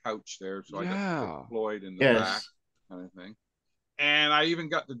them on the couch there. So I got to put Floyd in the back. kind of thing. And I even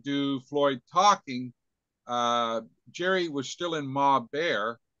got to do Floyd talking. Jerry was still in Ma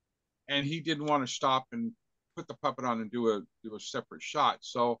Bear, and he didn't want to stop and put the puppet on and do a separate shot.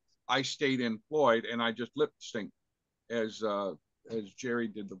 So I stayed in Floyd, and I just lip synced as Jerry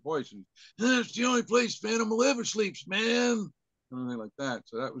did the voice. And it's the only place Phantom ever sleeps, man. Something like that.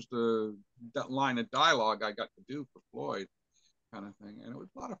 So that was that line of dialogue I got to do for Floyd, kind of thing, and it was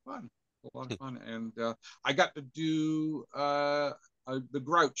a lot of fun. A lot of fun, and I got to do the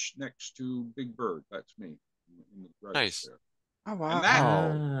Grouch next to Big Bird. That's me in the Grouch Nice. there. Oh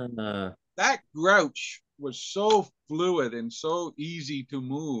wow! And that Grouch was so fluid and so easy to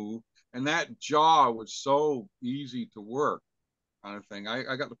move, and that jaw was so easy to work, kind of thing.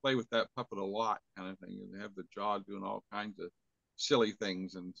 I got to play with that puppet a lot, kind of thing, and have the jaw doing all kinds of silly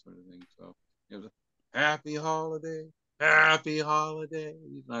things and sort of thing. So it was a happy holiday. Happy holiday.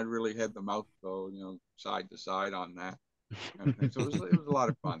 And I really had the mouth go, side to side on that. Kind of thing. So it was a lot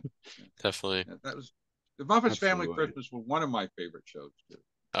of fun. Definitely. That was the Muppets Family Absolutely. Christmas was one of my favorite shows too.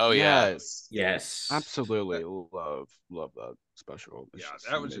 Oh yeah. Yes. Yes. Absolutely. Love that special. It's Yeah, just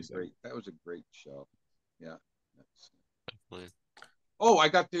that was amazing. that was a great show. Yeah. Definitely. Oh, I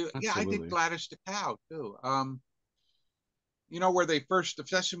got to I Absolutely. did Gladys the Cow too. Where the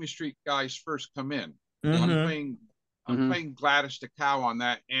Sesame Street guys first come in. So Mhm. I'm playing Gladys the Cow on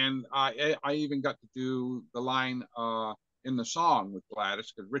that, and I even got to do the line in the song with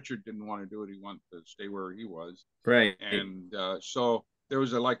Gladys because Richard didn't want to do it; he wanted to stay where he was. Right. And so there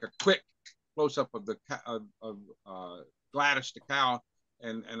was a quick close up of the Gladys the Cow,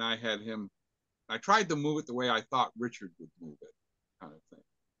 and I had him. I tried to move it the way I thought Richard would move it, kind of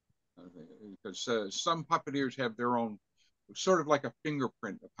thing, because some puppeteers have their own, sort of like a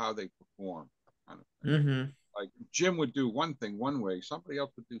fingerprint of how they perform, kind of thing. Mhm. Like Jim would do one thing one way, somebody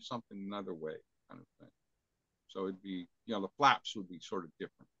else would do something another way, kind of thing. So it'd be, the flaps would be sort of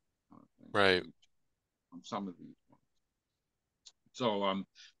different, kind of thing, Right. on some of these ones. So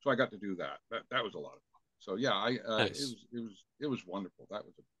I got to do that. That was a lot of fun. So yeah, Nice. it was wonderful. That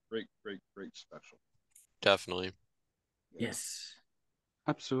was a great special. Definitely. Yeah. Yes.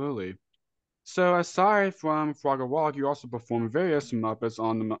 Absolutely. So aside from Frogger Walk, you also performed various Muppets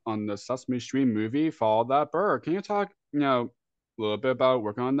on the Sesame Street movie Follow That Bird. Can you talk, a little bit about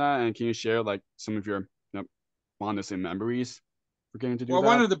working on that, and can you share like some of your fondest and memories for getting to do Well,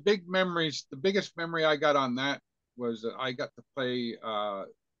 one that? of the biggest memory I got on that was that I got to play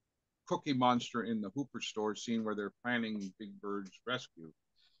Cookie Monster in the Hooper store scene where they're planning Big Bird's rescue. Oh,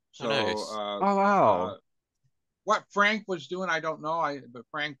 So nice. Oh wow! what Frank was doing, I don't know. But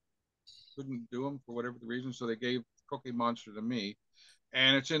Frank couldn't do them for whatever the reason, so they gave Cookie Monster to me,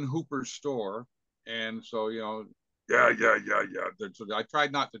 and it's in Hooper's store, and so yeah. So I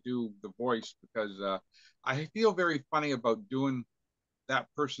tried not to do the voice because I feel very funny about doing that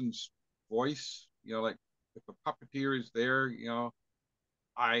person's voice. Like if a puppeteer is there,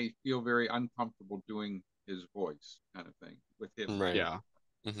 I feel very uncomfortable doing his voice, kind of thing, with him. Right. Yeah.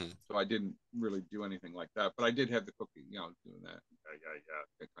 Mm-hmm. So I didn't really do anything like that, but I did have the cookie, doing that,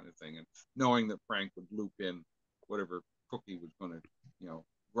 that kind of thing, and knowing that Frank would loop in whatever Cookie was going to,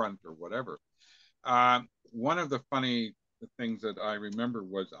 grunt or whatever. One of the funny things that I remember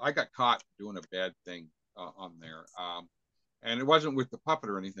was I got caught doing a bad thing on there, and it wasn't with the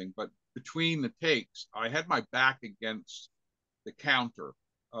puppet or anything, but between the takes, I had my back against the counter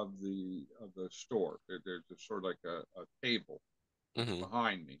of the store. There's a sort of like a table Mm-hmm.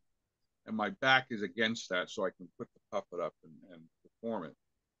 behind me, and my back is against that, so I can put the puppet up and perform it.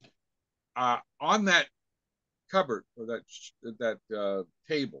 On that cupboard or that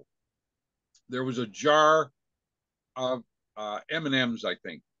table, there was a jar of M&Ms, I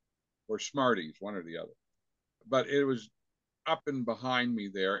think, or Smarties, one or the other. But it was up and behind me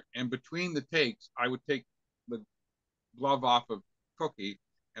there, and between the takes, I would take the glove off of Cookie,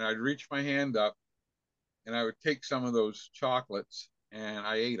 and I'd reach my hand up, and I would take some of those chocolates, and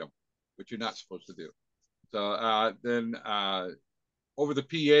I ate them, which you're not supposed to do. So then over the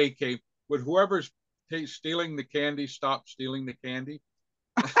PA came, would whoever's stealing the candy stop stealing the candy?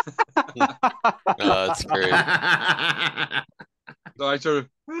 That's great. So I sort of,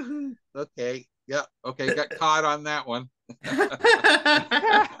 okay, yeah, okay, got caught on that one.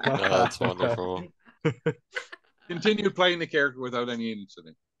 That's wonderful. Continued playing the character without any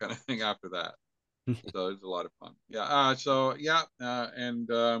incident, kind of thing after that. So it was a lot of fun. Yeah. And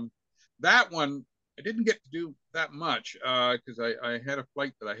that one I didn't get to do that much because I had a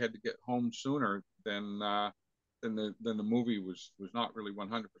flight that I had to get home sooner than the movie was not really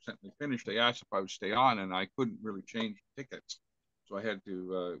 100% finished. They asked if I would stay on, and I couldn't really change tickets, so I had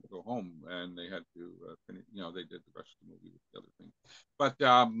to go home, and they had to finish. They did the rest of the movie with the other thing. But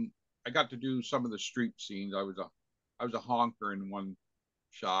I got to do some of the street scenes. I was a honker in one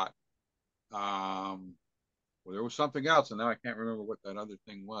shot. Well, there was something else, and now I can't remember what that other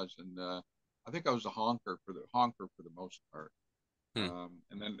thing was. And I think I was a honker for the most part. And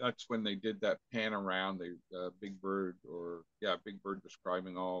then that's when they did that pan around. Big Bird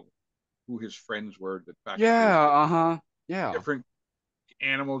describing all who his friends were. The fact different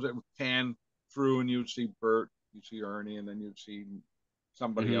animals that would pan through, and you'd see Bert, you'd see Ernie, and then you'd see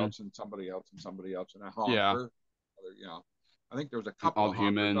somebody else and somebody else and somebody else, and a honker. I think there was a couple of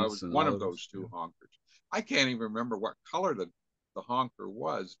honkers. I was one of those two honkers. I can't even remember what color the honker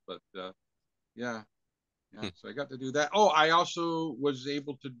was, but so I got to do that. Oh, I also was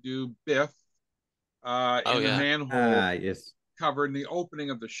able to do Biff in the manhole cover in the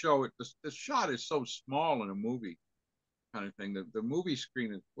opening of the show. The shot is so small in a movie kind of thing. The movie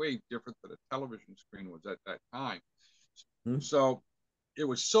screen is way different than a television screen was at that time. So it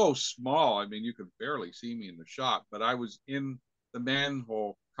was so small. I mean, you could barely see me in the shot, but I was in the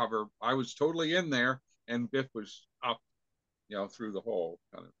manhole cover. I was totally in there, and Biff was up, through the hole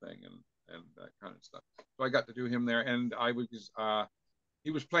kind of thing, and that kind of stuff. So I got to do him there, and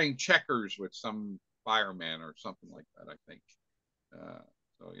he was playing checkers with some fireman or something like that, I think.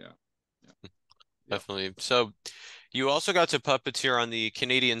 So yeah. Definitely. So you also got to puppeteer on the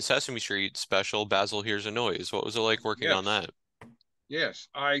Canadian Sesame Street special, Basil Hears a Noise. What was it like working on that? Yes,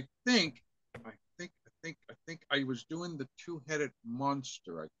 I think I was doing the two-headed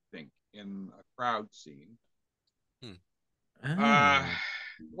monster, I think, in a crowd scene.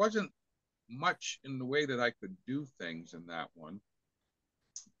 Wasn't much in the way that I could do things in that one.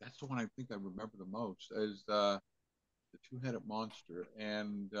 That's the one I think I remember the most, is the two-headed monster.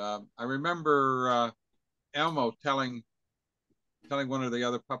 And I remember Elmo telling one of the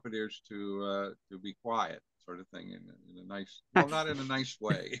other puppeteers to be quiet, sort of thing, in a nice, well, not in a nice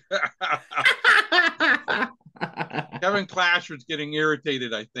way. Kevin Clash was getting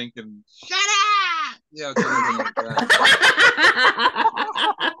irritated, I think, and shut up! Yeah, something like that.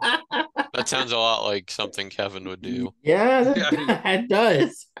 That sounds a lot like something Kevin would do. Yeah, it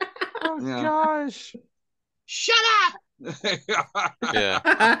does. Oh gosh! Shut up!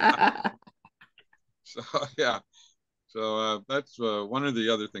 Yeah. So yeah. So that's one of the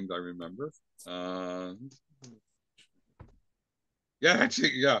other things I remember. That's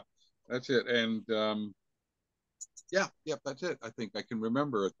it. Yeah, that's it. And that's it. I think I can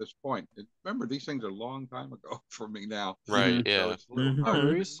remember at this point. Remember, these things are a long time ago for me now. Right. So Yeah. it's a little hard to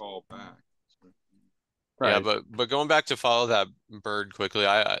recall back. Right. Yeah, but going back to Follow That Bird quickly,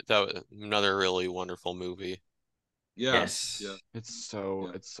 that was another really wonderful movie. Yes. Yeah. It's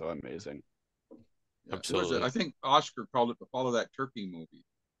so amazing. Yeah, absolutely. I think Oscar called it the Follow That Turkey movie.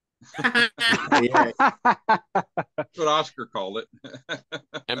 Yeah. That's what Oscar called it.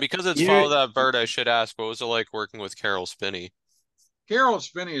 And because it's Follow That Bird, I should ask, what was it like working with Carol Spinney? Carol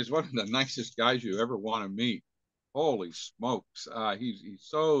Spinney is one of the nicest guys you ever want to meet. Holy smokes. He's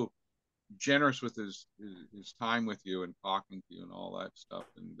so generous with his time with you and talking to you and all that stuff.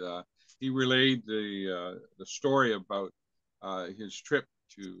 And he relayed the story about his trip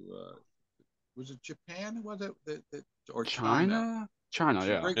to was it Japan? Was it or China? China,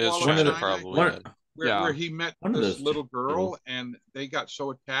 yeah. Great It was Wall of China, probably. Where he met this little girl, girls. and they got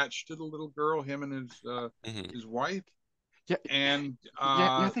so attached to the little girl, him and his wife. Yeah, and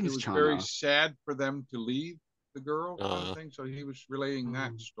I think it was China. very sad for them to leave the girl, kind of thing. So he was relaying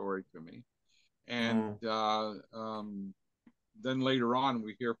that story to me, and then later on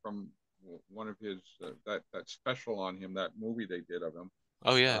we hear from one of his that special on him, that movie they did of him.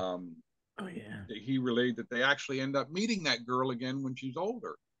 Oh yeah. Oh yeah. He relayed that they actually end up meeting that girl again when she's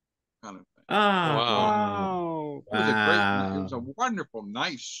older, kind of thing. Oh wow. It was a wonderful,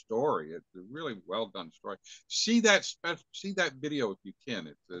 nice story. It's a really well done story. See that video if you can.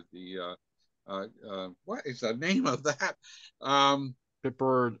 It's what is the name of that? Big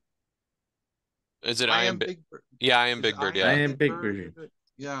Bird. Is it I Am Big Bird? Yeah, I Am Big Bird. Yeah, I Am Big Bird.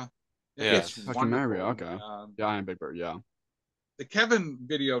 Yeah. Yes. Documentary. Okay. Yeah, I Am Big Bird. Yeah. The Kevin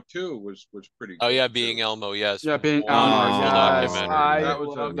video too was pretty good. Oh yeah, Being Elmo, yes. Yeah, Being Elmo. Yes. I That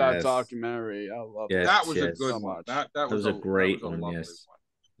was love that documentary. I love Yes, that. Was yes. a good one. That was a great one. lovely Yes. one.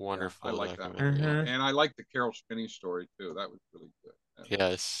 Wonderful. I like that. Yeah. And I like the Carol Spinney story too. That was really good.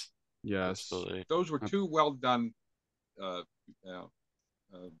 Yes. Yes. Absolutely. Those were two well done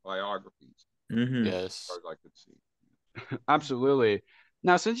biographies. Yes. As far as I could see. Absolutely.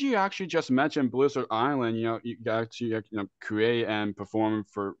 Now, since you actually just mentioned Blizzard Island, you got to create and perform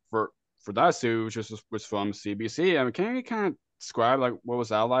for that series, which was from CBC. I mean, can you kind of describe like what was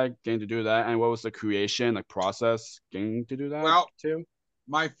that like getting to do that, and what was the creation like process getting to do that Well, too?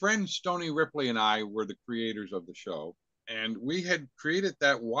 my friend Stony Ripley and I were the creators of the show, and we had created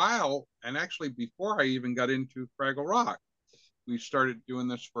that while, and actually before I even got into Fraggle Rock. We started doing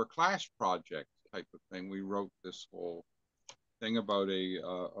this for a class project type of thing. We wrote this whole thing about a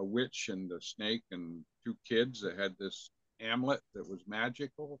witch and a snake and two kids that had this amulet that was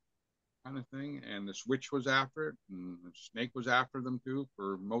magical kind of thing, and this witch was after it, and the snake was after them too,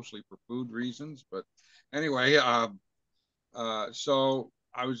 for mostly for food reasons. But anyway, so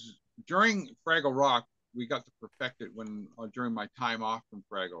I was during Fraggle Rock. We got to perfect it when during my time off from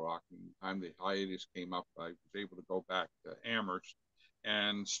Fraggle Rock, and the time the hiatus came up, I was able to go back to Amherst,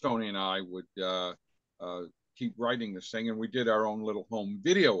 and Stoney and I would keep writing this thing, and we did our own little home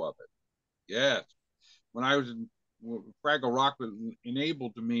video of it. Yes, when I was in Fraggle Rock,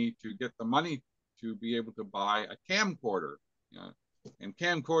 enabled me to get the money to be able to buy a camcorder. And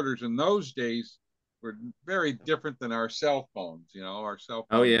camcorders in those days were very different than our cell phones. Our cell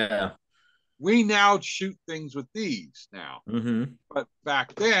phones. Oh yeah. We now shoot things with these now, Mm-hmm. but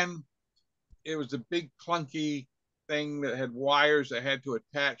back then it was a big clunky thing that had wires that had to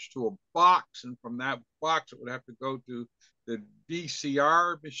attach to a box, and from that box it would have to go to the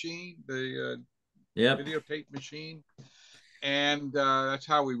VCR machine, the Yep. videotape machine, and that's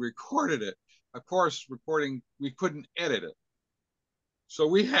how we recorded it. Of course, recording, we couldn't edit it, so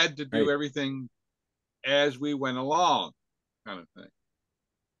we had to do everything as we went along, kind of thing.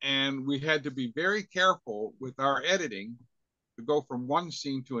 And we had to be very careful with our editing to go from one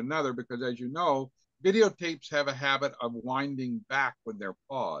scene to another, because as you know, videotapes have a habit of winding back when they're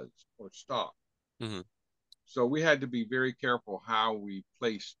paused or stopped. Mm-hmm. So we had to be very careful how we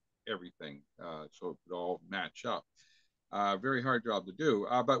placed everything so it could all match up. Very hard job to do,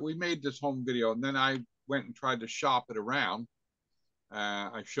 but we made this home video, and then I went and tried to shop it around.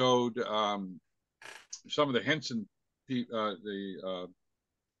 I showed some of the Henson,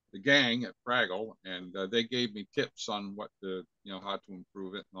 the gang at Fraggle, and they gave me tips on what to, how to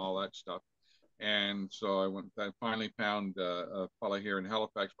improve it and all that stuff. And so I finally found a fellow here in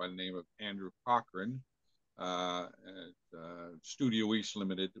Halifax by the name of Andrew Cochran. Studio East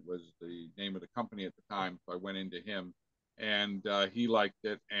Limited was the name of the company at the time. So I went into him, and he liked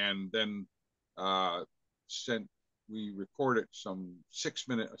it. And then we recorded a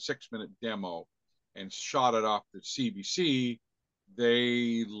 6-minute demo and shot it off to CBC.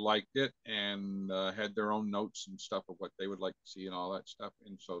 They liked it and had their own notes and stuff of what they would like to see and all that stuff.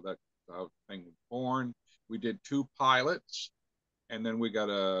 And so that's how the thing was born. We did 2 pilots, and then we got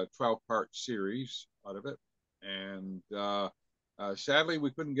a 12-part series out of it. And sadly,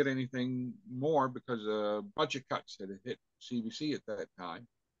 we couldn't get anything more because budget cuts had hit CBC at that time,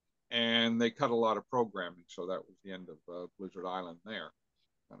 and they cut a lot of programming. So that was the end of Blizzard Island there,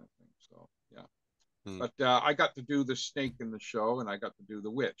 kind of thing. So yeah. But I got to do the snake in the show, and I got to do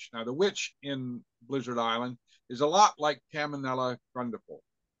the witch. Now, the witch in Blizzard Island is a lot like Tamanella Grundiful.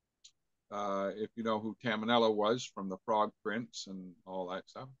 If you know who Tamanella was from the Frog Prince and all that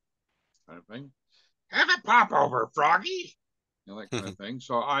stuff, kind of thing. Have a pop over, Froggy. That kind of thing.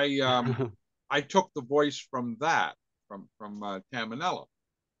 So I took the voice from that, from Tamanella.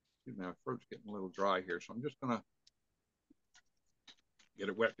 Excuse me, my throat's getting a little dry here, so I'm just gonna get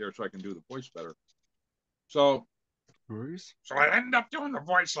it wet there so I can do the voice better. So I ended up doing the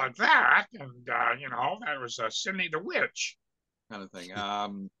voice like that, and that was Cindy the Witch kind of thing.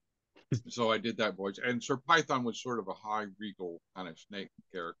 So I did that voice, and Sir Python was sort of a high regal kind of snake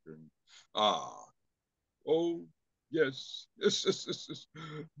character. And, oh yes,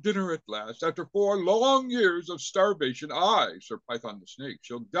 dinner at last. After 4 long years of starvation, I, Sir Python the Snake,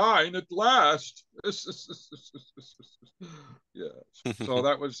 shall dine at last. Yes. So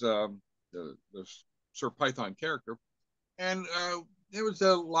that was the Sir Python character, and there was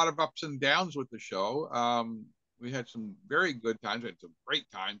a lot of ups and downs with the show. We had some very good times, we had some great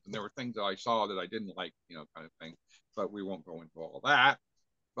times, and there were things that I saw that I didn't like, kind of thing. But we won't go into all that.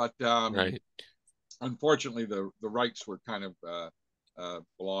 But right. Unfortunately, the rights were kind of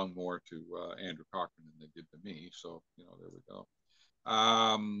belong more to Andrew Cochran than they did to me. So there we go.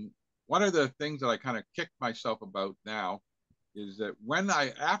 One of the things that I kind of kicked myself about now is that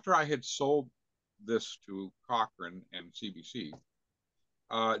after I had sold this to Cochran and CBC,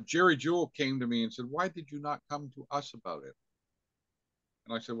 Jerry Jewell came to me and said, "Why did you not come to us about it?"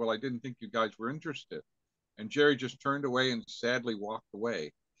 And I said, "Well, I didn't think you guys were interested." And Jerry just turned away and sadly walked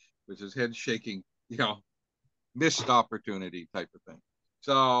away with his head shaking, missed opportunity type of thing.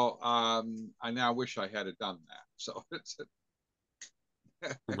 So I now wish I had done that. So it's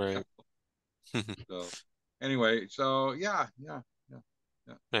right. so anyway, so yeah.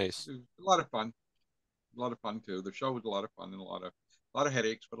 Nice. It was a lot of fun. A lot of fun too. The show was a lot of fun and a lot of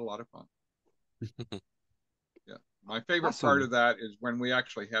headaches, but a lot of fun. Yeah. My favorite part Awesome. of that is when we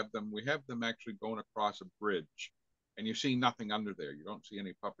actually have them. We have them actually going across a bridge, and you see nothing under there. You don't see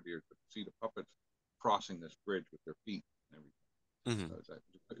any puppeteers, but you see the puppets crossing this bridge with their feet and everything. Mhm. So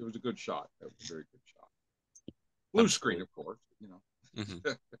it was a good shot. That was a very good shot. Blue screen, Absolutely. of course. You know.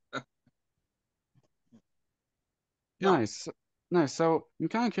 Mhm. Yeah. Nice. Nice. So I'm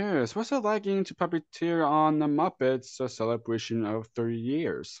kind of curious, what's it like getting to puppeteer on the Muppets, a celebration of 30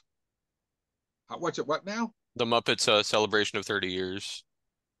 years? What's it? What now? The Muppets celebration of 30 years.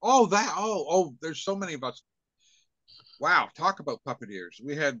 Oh, that. Oh. There's so many of us. Wow. Talk about puppeteers.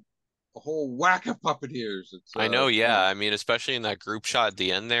 We had a whole whack of puppeteers. It's I know, yeah. wow. I mean, especially in that group shot at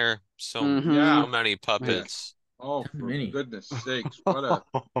the end there, Yeah. so many Man. puppets. Oh, So for many. goodness sakes!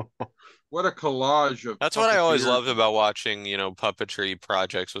 What a collage of That's what I always puppeteers. loved about watching, puppetry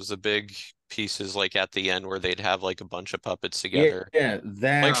projects was the big pieces like at the end where they'd have like a bunch of puppets Yeah, together. Like for Yeah,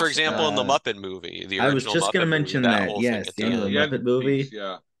 that's example, in the Muppet movie, the I was original just gonna Muppet movie, mention that that. whole thing Yes, at the the end of the the end. Muppet end piece. movie.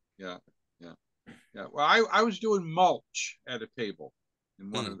 Yeah. Yeah. Well, I was doing mulch at a table in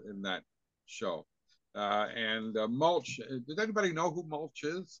Hmm. in that show, and mulch. Does anybody know who mulch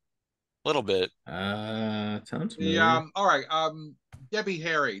is? A little bit. Sounds The familiar. all right, the Debbie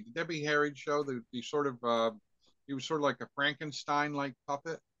Harry show. The sort of he was sort of like a Frankenstein like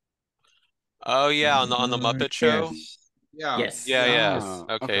puppet. Oh yeah, on the Muppet Show. Yes. Yeah, Yeah, Yes. yeah. Yes. Ah,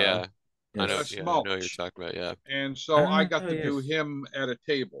 Okay, okay. yeah. I know. Yes. that's Yeah, I know what you're mulch. talking about. Yeah. And so I got Oh, to do yes. him at a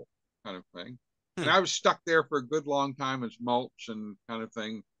table kind of thing. And Hmm. I was stuck there for a good long time as mulch and kind of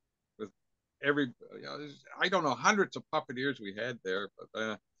thing with I don't know, hundreds of puppeteers we had there,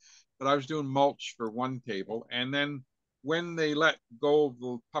 but I was doing mulch for one table. And then when they let go of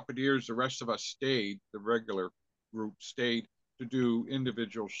the puppeteers, the rest of us stayed, the regular group stayed to do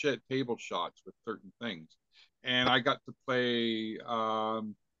individual table shots with certain things. And I got to play, I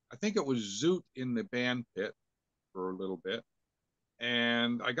think it was Zoot in the band pit for a little bit.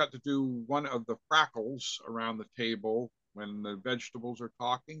 And I got to do one of the frackles around the table when the vegetables are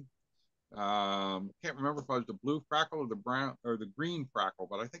talking. I can't remember if I was the blue frackle or the brown or the green frackle,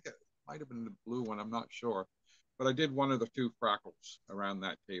 but I think it might have been the blue one. I'm not sure. But I did one of the two frackles around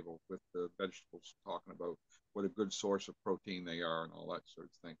that table with the vegetables talking about what a good source of protein they are and all that sort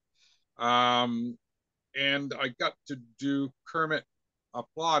of thing. And I got to do Kermit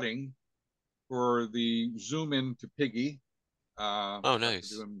applauding for the zoom in to Piggy. Oh, Got to do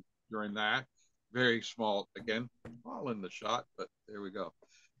nice. him during that. Very small again, all in the shot, but there we go.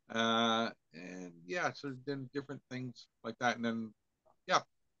 And yeah, so then different things like that, and then yeah.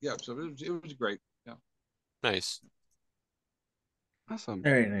 So it was great. Yeah, Nice. Awesome.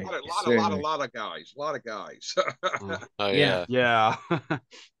 Very nice. Very nice. lot of guys, a lot of guys. Uh, Oh Yeah, yeah. yeah.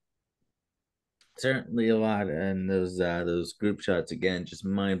 certainly a lot. And those group shots again, just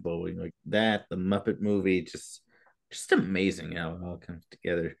mind blowing. Like that, the Muppet movie, just amazing how it all comes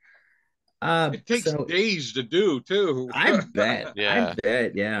together. It takes So days to do too. I bet, Yeah.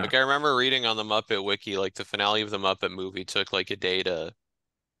 yeah. Like I remember reading on the Muppet Wiki, like the finale of the Muppet movie took like a day to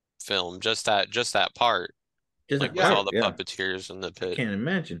film just that part, Just like that with Yeah, all part, the yeah. puppeteers in the I pit. can't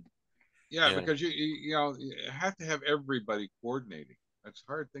imagine. yeah, Yeah. because you have to have everybody coordinating. That's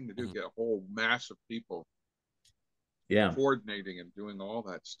a hard thing to do. Mhm. Get a whole mass of people Yeah. coordinating and doing all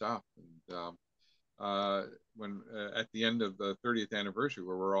that stuff. And when at the end of the 30th anniversary,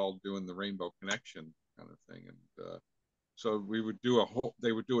 where we're all doing the Rainbow Connection kind of thing, and so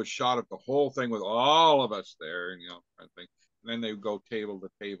they would do a shot of the whole thing with all of us there, and kind of thing, and then they would go table to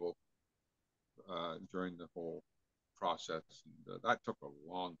table during the whole process, and that took a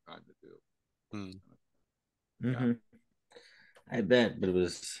long time to do. Hmm. Yeah, Hmm. I bet, but it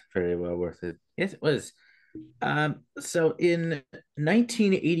was very well worth it. Yes, it was. So in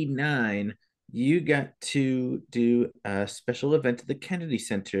 1989, you got to do a special event at the Kennedy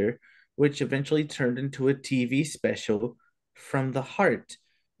Center, which eventually turned into a TV special from the heart.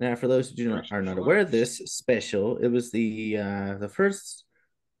 Now, for those who very are not special aware of arts. this special, it was the first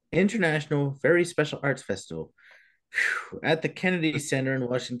international very special arts festival at the Kennedy Center in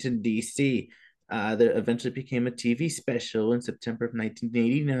Washington, D.C. There eventually became a TV special in September of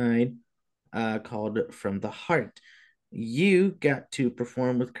 1989 called From the Heart. You got to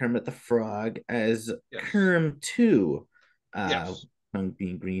perform with Kermit the Frog as Yes, Kerm 2, yes, Tongue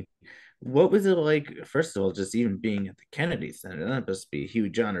being green. What was it like, first of all, just even being at the Kennedy Center? That must be a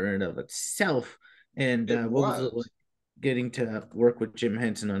huge honor in and of itself. And it what was it like was. getting to work with Jim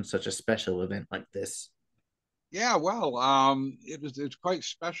Henson on such a special event like this? Yeah, well, it's quite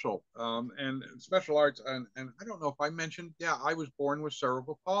special, and special arts, and I don't know if I mentioned, yeah, I was born with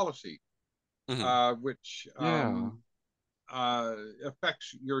cerebral palsy, Hmm. which Yeah.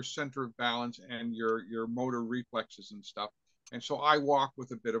 affects your center of balance and your motor reflexes and stuff, and so I walk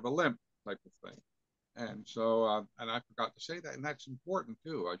with a bit of a limp type of thing, and so and I forgot to say that, and that's important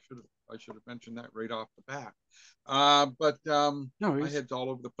too. I should have mentioned that right off the bat, but No, my he's. head's all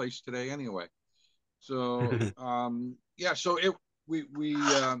over the place today anyway. So yeah, so it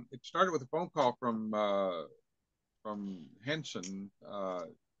started with a phone call from Henson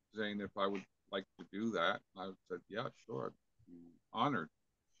saying if I would like to do that. I said, yeah, sure, I'd be honored,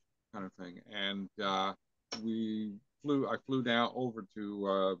 kind of thing. And I flew down over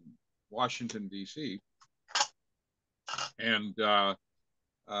to Washington D.C. and I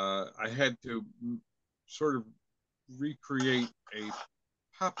had to sort of recreate a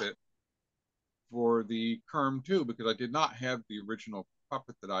puppet for the Kerm too, because I did not have the original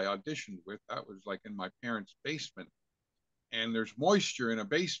puppet that I auditioned with. That was like in my parents' basement, and there's moisture in a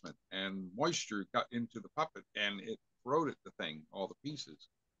basement, and moisture got into the puppet, and it corroded the thing, all the pieces.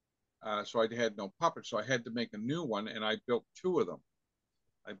 So I had no puppet, so I had to make a new one, and I built two of them.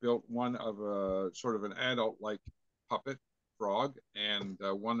 I built one of a sort of an adult-like puppet frog, and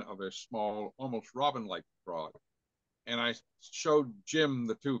one of a small, almost robin-like frog. And I showed Jim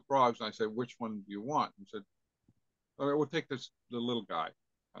the two frogs, and I said, "Which one do you want?" And he said, "Okay, we'll take the little guy,"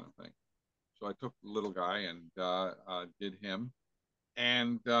 kind of thing. So I took the little guy and did him,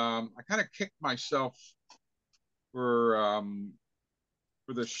 and I kind of kicked myself for um,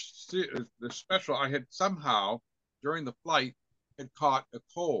 for the special. I had somehow during the flight had caught a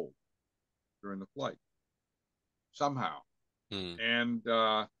cold during the flight somehow, Hmm. and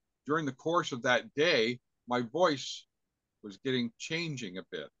during the course of that day, my voice was getting changing a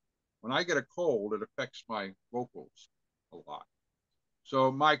bit. When I get a cold, it affects my vocals a lot.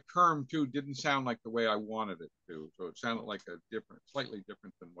 So my Kerm too didn't sound like the way I wanted it to. So it sounded like a different, slightly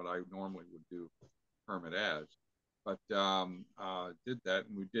different than what I normally would do Kermit as. But did that,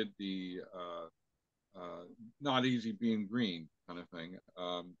 and we did the not easy being green kind of thing,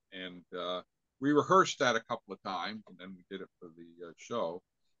 and we rehearsed that a couple of times, and then we did it for the show,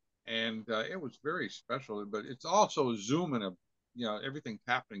 and it was very special. But it's also zooming a, everything's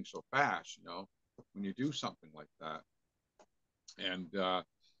happening so fast, when you do something like that, and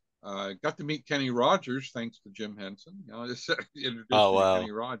got to meet Kenny Rogers thanks to Jim Henson. Just introduced Oh me to wow.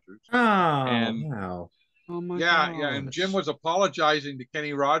 Kenny Rogers, Oh, and wow. Oh my yeah, and Jim gosh. was apologizing to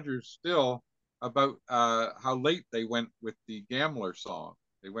Kenny Rogers still about how late they went with the Gambler song.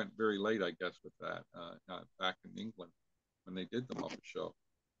 They went very late, I guess, with that back in England when they did the Muppet Show,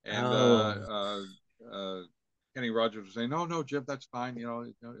 and Oh, Kenny Rogers was saying, "No, no, Jim, that's fine. It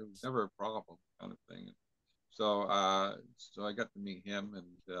was never a problem," kind of thing. So I got to meet him,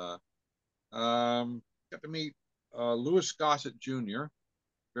 and got to meet Louis Gossett Jr.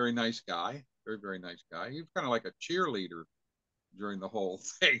 Very nice guy, very very nice guy. He was kind of like a cheerleader during the whole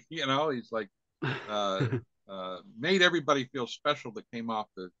thing. He's like made everybody feel special that came off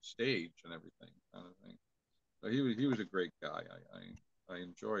the stage and everything, kind of thing. So he was a great guy. I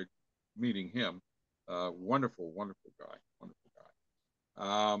enjoyed meeting him. Wonderful, wonderful guy, wonderful guy.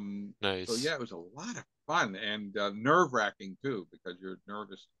 So Nice. yeah, it was a lot of fun and nerve wracking too, because you're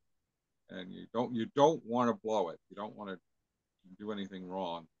nervous and you don't want to blow it. You don't want to do anything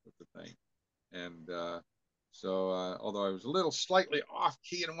wrong with the thing. And so, although I was a little slightly off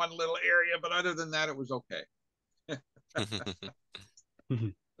key in one little area, but other than that, it was okay. So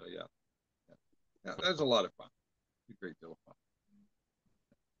yeah, yeah, that was a lot of fun. A great deal of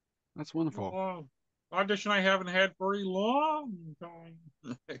That's fun. wonderful. Audition I haven't had for a long time.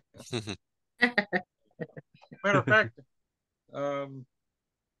 Matter of fact, um,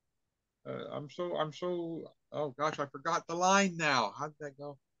 I'm so. Oh gosh, I forgot the line now. How did that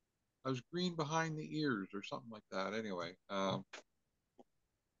go? I was green behind the ears or something like that. Anyway,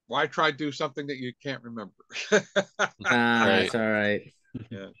 why try to do something that you can't remember? Right. it's all right.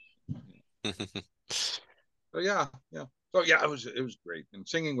 Yeah. So yeah, yeah. So yeah, it was great, and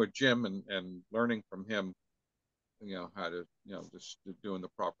singing with Jim and learning from him, how to just doing the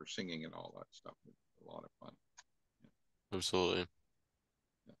proper singing and all that stuff was a lot of fun. Absolutely.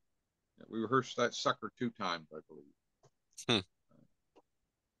 Yeah, yeah. We rehearsed that sucker 2 times, I believe. Hmm.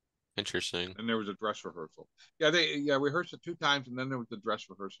 Interesting. And there was a dress rehearsal. Yeah, we rehearsed it 2 times, and then there was the dress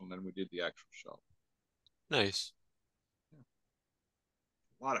rehearsal, and then we did the actual show. Nice. Yeah,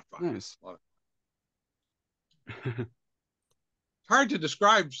 a lot of fun. Nice. A lot of It's hard to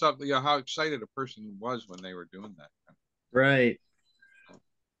describe something, how excited a person was when they were doing that. Right.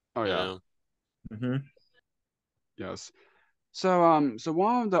 Oh yeah. Yeah. Hmm. Yes. So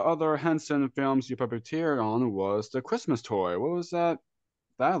one of the other Henson films you puppeteered on was The Christmas Toy. What was that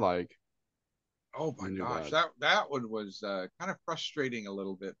like? Oh my When you do gosh, that? that one was kind of frustrating a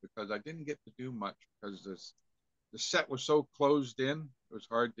little bit because I didn't get to do much because the set was so closed in. It was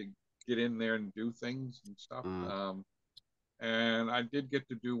hard to get in there and do things and stuff. Uh, And I did get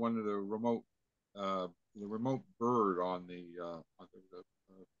to do one of uh, the remote bird on the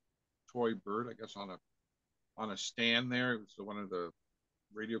toy bird, I guess, on a stand there. It was one of the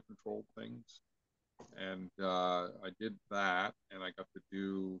radio controlled things, and I did that, and I got to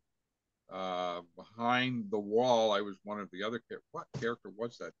do behind the wall. I was one of the other what character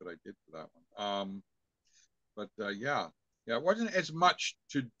was that I did for that one? But yeah, it wasn't as much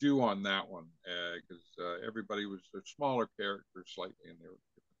to do on that one because everybody was a smaller character slightly, and they were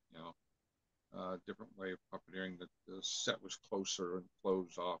different, different way of puppeteering. That the set was closer and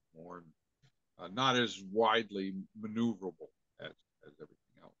closed off more, and not as widely maneuverable as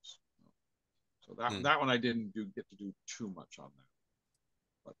everything else. So that one I didn't get to do too much on that.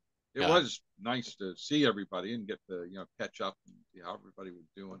 But it Yeah, was nice to see everybody and get to catch up and see how everybody was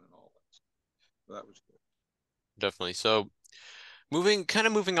doing and all that. So that was good. definitely. So moving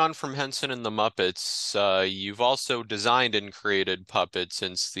on from Henson and the Muppets, you've also designed and created puppets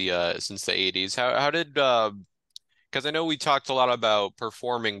since the 80s. How did because I know we talked a lot about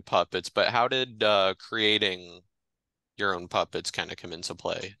performing puppets, but how did creating your own puppets kind of come into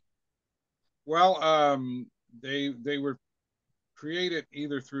play? Well, they were created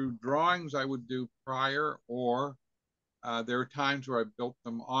either through drawings I would do prior, or there were times where I built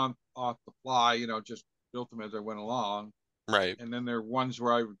them on off the fly. Just built them as I went along. Right. And then there are ones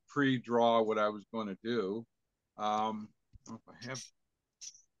where I would pre-draw what I was going to do. I don't know if I have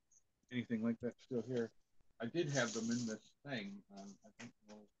anything like that still here. I did have them in this thing. I think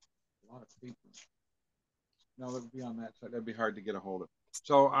a lot of paper. No, that would be on that side. That'd be hard to get a hold of.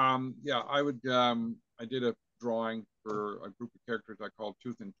 So, yeah, I did a drawing for a group of characters I called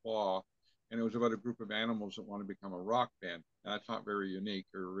Tooth and Claw, and it was about a group of animals that want to become a rock band. Now, that's not very unique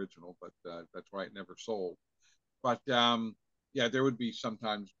or original, but that's why it never sold. But yeah, there would be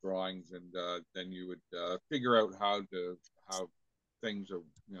sometimes drawings, and then you would figure out how things are,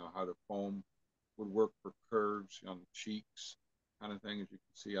 how the foam would work for curves on the cheeks, kind of thing. As you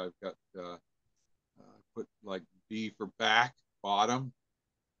can see, I've got put like B for back, bottom,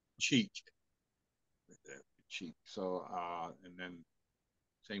 cheek, cheek. So and then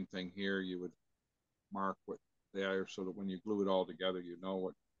same thing here. You would mark what they are, so that when you glue it all together, you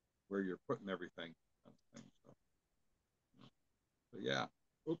know where you're putting everything. Kind of thing. So yeah.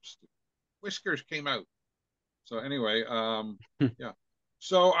 Oops, whiskers came out. So anyway, yeah.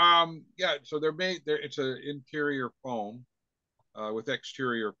 So yeah, so they're made there. It's an interior foam with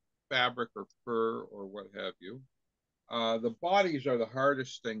exterior fabric or fur or what have you. The bodies are the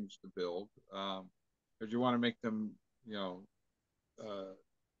hardest things to build because you want to make them, uh,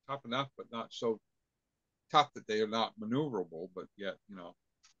 tough enough, but not so tough that they are not maneuverable, but yet, yeah,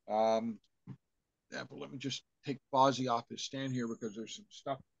 but let me just take Fozzie off his stand here because there's some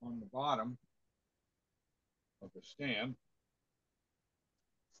stuff on the bottom of the stand.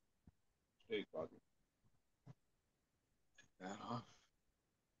 Stay, Fozzie. Take that off.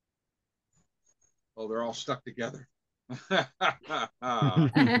 Oh, they're all stuck together.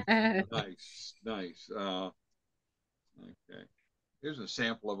 Nice, nice. Okay. Here's a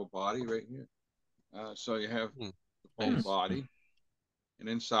sample of a body right here. So you have the whole Nice. body, and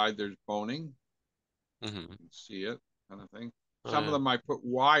inside there's boning. Hmm. You can see it, kind of thing. Oh, Some of yeah. them I put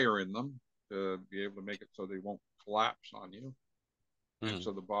wire in them to be able to make it so they won't collapse on you, and Mhm.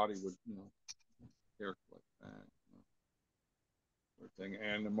 so the body would, character like that. Thing.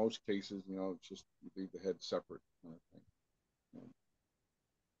 And in most cases, it's just you leave the head separate, kind of thing.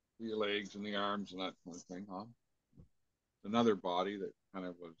 The legs and the arms and that kind of thing, huh? Another body that kind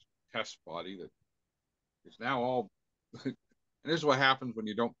of was test body that is now all. And this is what happens when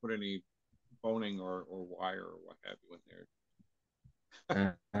you don't put any boning or wire or what have you in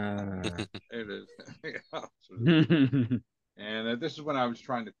there. It is. Yeah, and this is when I was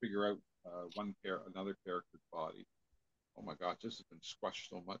trying to figure out another character's body. Oh my gosh, this has been squashed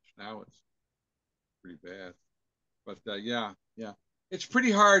so much now; it's pretty bad. But yeah, yeah, it's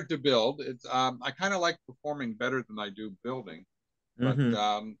pretty hard to build. It's I kind of like performing better than I do building, but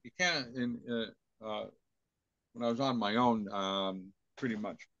you can't. When I was on my own, pretty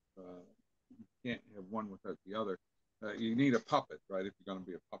much you can't have one without the other. You need a puppet, right? If you're going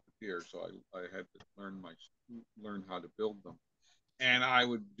to be a puppeteer, so I had to learn how to build them, and I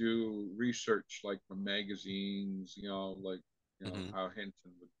would do research like from magazines, like Mhm. how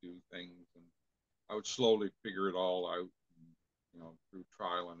Henson would do things, I would slowly figure it all out, through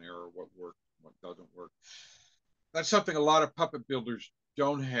trial and error, what works, what doesn't work. That's something a lot of puppet builders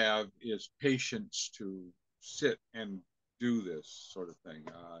don't have, is patience to sit and do this sort of thing.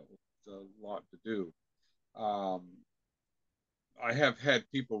 It's a lot to do. Um, I have had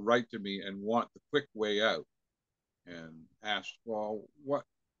people write to me and want the quick way out and ask, well, what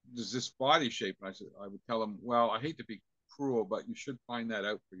does this body shape? And I would tell them, well, I hate to be cruel, but you should find that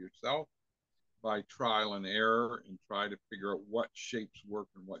out for yourself by trial and error and try to figure out what shapes work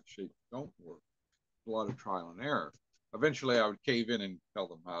and what shapes don't work. A lot of trial and error. Eventually, I would cave in and tell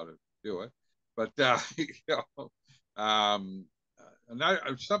them how to do it. But and that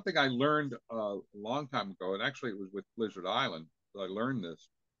was something I learned a long time ago, and actually it was with Blizzard Island that I learned this,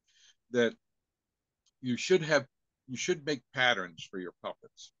 that you should make patterns for your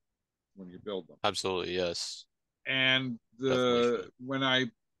puppets when you build them. Absolutely, yes. And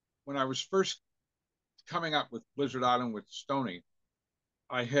Definitely when I was first coming up with Blizzard Island with Stony,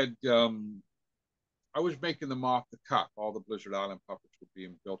 I was making them off the cuff. All the Blizzard Island puppets were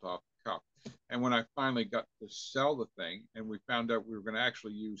being built off the cuff. And when I finally got to sell the thing, and we found out we were going to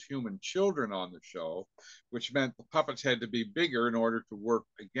actually use human children on the show, which meant the puppets had to be bigger in order to work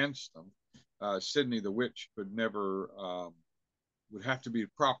against them. Sydney the Witch could never, would have to be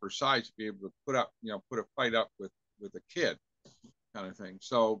proper size to be able to put a fight up with a kid, kind of thing.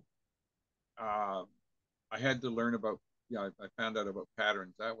 So I had to learn about, I found out about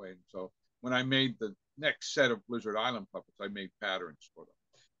patterns that way. And so when I made the next set of Blizzard Island puppets, I made patterns for them.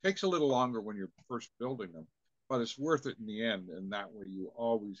 It takes a little longer when you're first building them, but it's worth it in the end. And that way you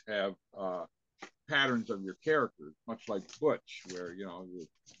always have patterns of your characters, much like Butch, where,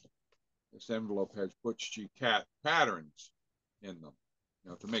 this envelope has Butch G cat patterns in them,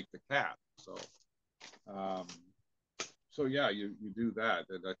 to make the cat. So yeah, you do that.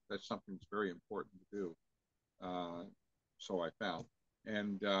 That's something that's very important to do. So I found.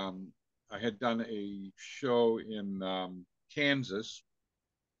 And I had done a show in Kansas,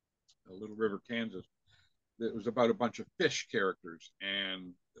 Little River, Kansas. That was about a bunch of fish characters,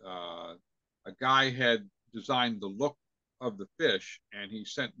 and a guy had designed the look of the fish, and he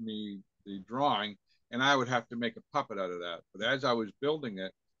sent me the drawing, and I would have to make a puppet out of that. But as I was building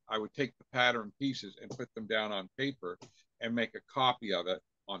it, I would take the pattern pieces and put them down on paper and make a copy of it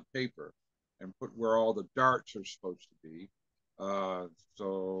on paper and put where all the darts are supposed to be.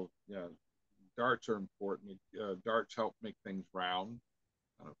 So yeah, darts are important. Darts help make things round,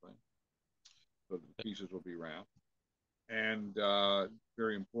 kind of thing. So the pieces will be round, and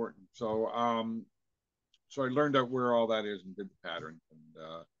very important. So I learned out where all that is and did the patterns, and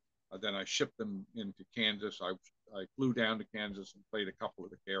then I shipped them into Kansas. I flew down to Kansas and played a couple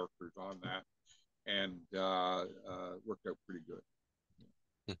of the characters on that, and worked out pretty good.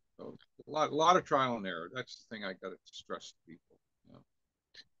 So a lot of trial and error. That's the thing I got to stress to people.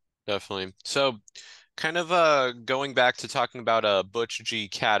 Definitely. So kind of going back to talking about Butch G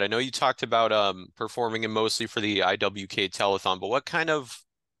Cat. I know you talked about performing him mostly for the IWK Telethon, but what kind of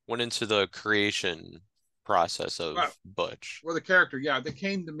went into the creation process of Butch? Well, the character, yeah, they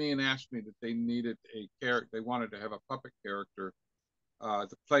came to me and asked me that they needed a character. They wanted to have a puppet character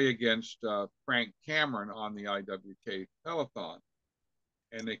to play against Frank Cameron on the IWK Telethon.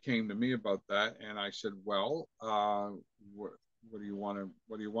 And they came to me about that, and I said, well, what do you want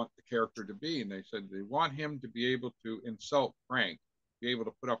the character to be? And they said they want him to be able to insult Frank, be able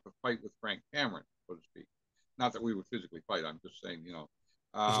to put up a fight with Frank Cameron, so to speak. Not that we would physically fight. I'm just saying,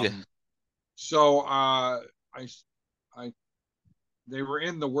 Yeah. So they were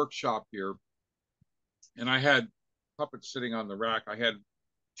in the workshop here, and I had puppets sitting on the rack. I had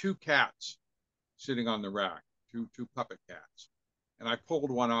two cats sitting on the rack, two puppet cats, and I pulled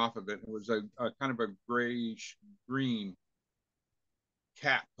one off of it. It was a kind of a grayish green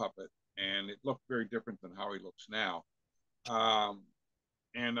cat puppet, and it looked very different than how he looks now.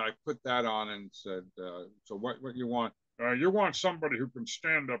 And I put that on and said, so what you want? You want somebody who can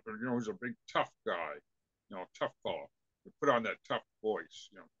stand up and, who's a big tough guy, tough fellow. Put on that tough voice,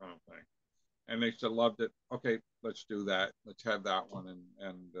 kind of thing. And they said, loved it. Okay, let's do that. Let's have that one.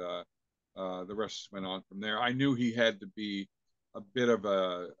 And the rest went on from there. I knew he had to be a bit of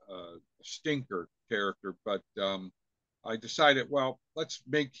a stinker character, but I decided, well, let's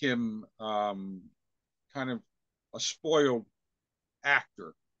make him kind of a spoiled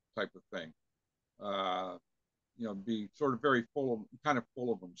actor type of thing. Be sort of very full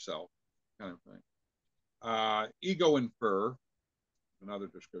of himself, kind of thing. Ego and fur, another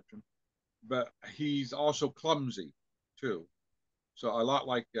description, but he's also clumsy too. So a lot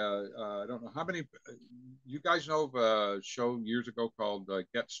like I don't know how many you guys know of a show years ago called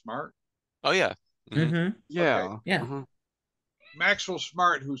Get Smart. Oh yeah. Mm-hmm. Yeah. Okay. Yeah. Uh-huh. Maxwell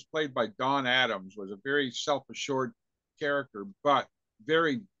Smart, who's played by Don Adams, was a very self-assured character, but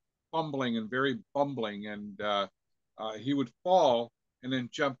very fumbling and very bumbling. And he would fall and then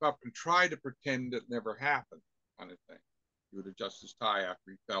jump up and try to pretend it never happened, kind of thing. He would adjust his tie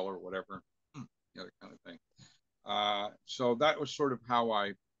after he fell or whatever, kind of thing. So that was sort of how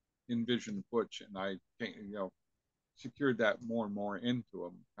I envisioned Butch, and I, secured that more and more into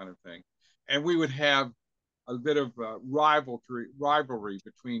him, kind of thing. And we would have a bit of rivalry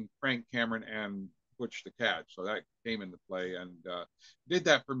between Frank Cameron and Butch the Cat. So that came into play, and did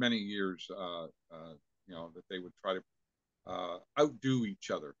that for many years. That they would try to outdo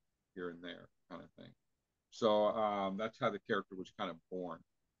each other here and there, kind of thing. So that's how the character was kind of born.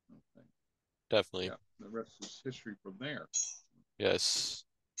 Definitely. Yeah, the rest is history from there. Yes.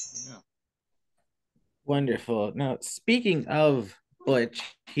 Yeah. Wonderful. Now, speaking of Butch,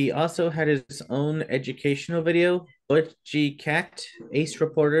 he also had his own educational video, Butch G Cat, Ace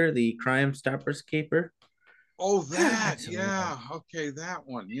Reporter, the Crime Stoppers Keeper. Oh, that, That's yeah. Okay, that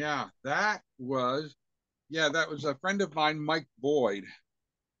one. Yeah, that was a friend of mine, Mike Boyd,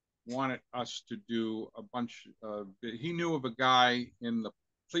 wanted us to do a bunch of, he knew of a guy in the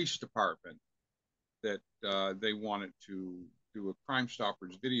police department that they wanted to do a Crime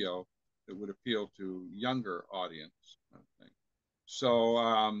Stoppers video that would appeal to younger audience, kind of thing. So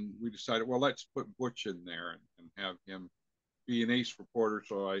we decided, well, let's put Butch in there and have him be an ace reporter.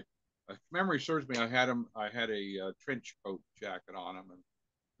 So if memory serves me, I had a trench coat jacket on him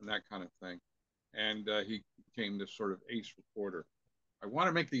and that kind of thing. And he became this sort of ace reporter. I want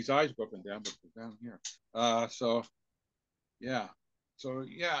to make these eyes go up and down, but they're down here. So yeah.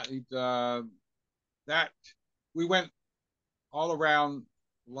 That we went all around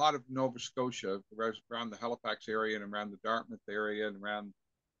a lot of Nova Scotia, around the Halifax area and around the Dartmouth area and around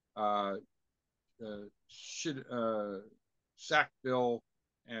Sackville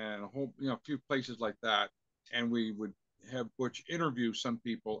and a whole, few places like that. And we would have Butch interview some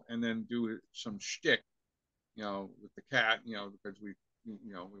people and then do some shtick, with the cat, because we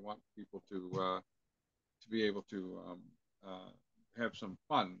want people to be able to have some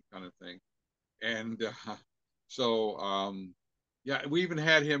fun, kind of thing. And we even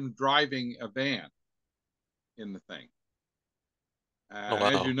had him driving a van in the thing. Oh,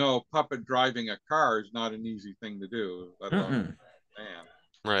 wow. As you know, puppet driving a car is not an easy thing to do, let alone a van.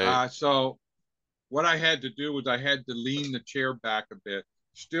 Right. So what I had to do was I had to lean the chair back a bit,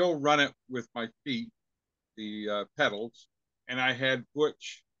 still run it with my feet, the pedals, and I had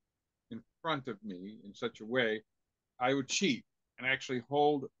Butch in front of me in such a way I would cheat and actually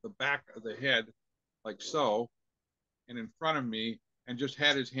hold the back of the head like so, and in front of me, and just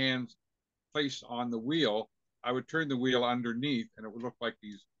had his hands placed on the wheel. I would turn the wheel underneath, and it would look like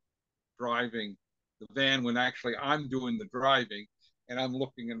he's driving the van when actually I'm doing the driving, and I'm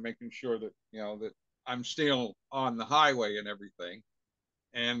looking and making sure that that I'm still on the highway and everything,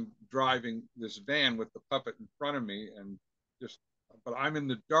 and driving this van with the puppet in front of me, and but I'm in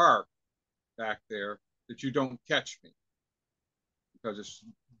the dark back there that you don't catch me because it's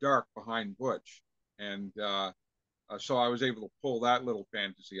dark behind Butch, and so I was able to pull that little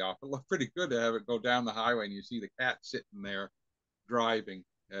fantasy off. It looked pretty good to have it go down the highway and you see the cat sitting there driving,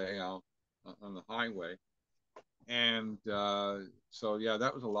 on the highway. And so, yeah,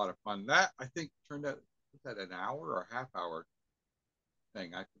 that was a lot of fun. That, I think, turned out, was that an hour or a half hour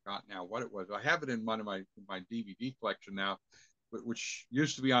thing? I forgot now what it was. I have it in one of my DVD collection now, which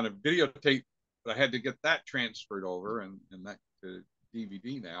used to be on a videotape, but I had to get that transferred over and that to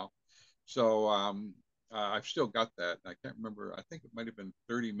DVD now. So I've still got that. I can't remember. I think it might have been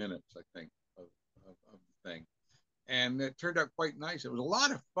 30 minutes, I think, of the thing. And it turned out quite nice. It was a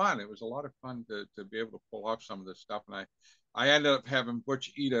lot of fun. It was a lot of fun to be able to pull off some of this stuff. And I ended up having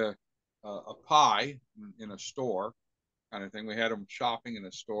Butch eat a pie in a store, kind of thing. We had him shopping in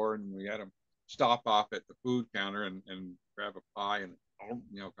a store, and we had him stop off at the food counter and grab a pie, and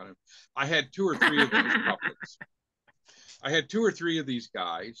kind of. I had two or three of these puppets. I had two or three of these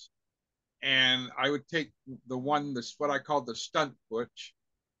guys, and I would take what I called the stunt Butch,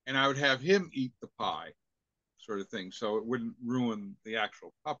 and I would have him eat the pie, sort of thing, so it wouldn't ruin the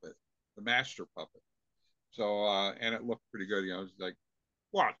actual puppet, the master puppet. So and it looked pretty good. It was like,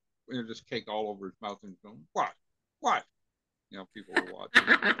 what? And just cake all over his mouth and going, what? People were watching.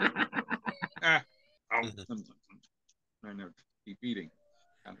 And keep eating,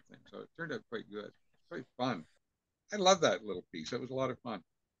 kind of thing. So it turned out quite good. Quite fun. I love that little piece. It was a lot of fun.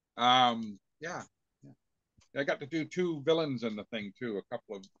 Yeah. I got to do two villains in the thing too. A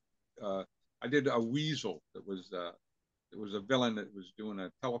couple of I did a weasel that was it was a villain that was doing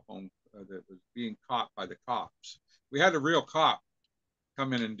a telephone that was being caught by the cops. We had a real cop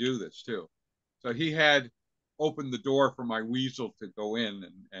come in and do this too. So he had opened the door for my weasel to go in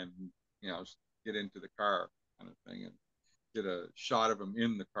and get into the car kind of thing, and did a shot of him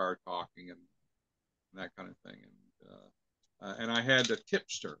in the car talking and that kind of thing. And I had a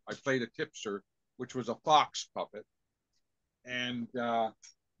tipster. I played a tipster, which was a fox puppet, and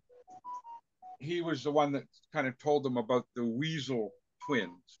he was the one that kind of told them about the weasel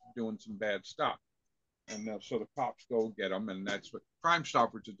twins doing some bad stuff. And so the cops go get them, and that's what Crime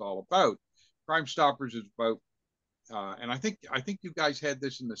Stoppers is all about. Crime Stoppers is about, and I think you guys had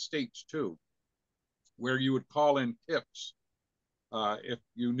this in the States too, where you would call in tips if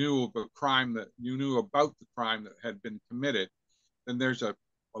you knew of a crime that you knew about the crime that had been committed. Then there's a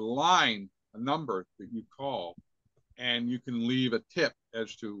line, a number that you call, and you can leave a tip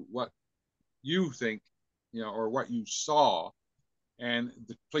as to what you think, or what you saw, and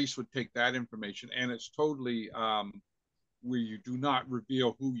the police would take that information. And it's totally where you do not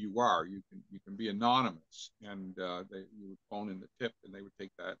reveal who you are. You can be anonymous, and you would phone in the tip, and they would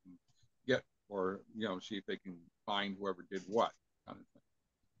take that and get, or see if they can find whoever did what kind of thing.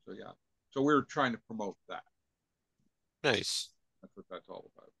 So yeah, so we're trying to promote that. Nice. That's what that's all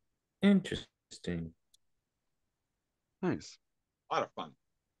about. Interesting. Nice. A lot of fun.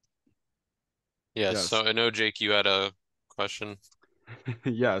 Yes. Yes. So I know, Jake, you had a question.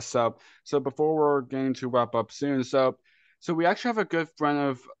 Yeah. So before we're going to wrap up soon, so we actually have a good friend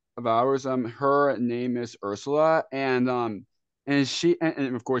of ours. Her name is Ursula, and she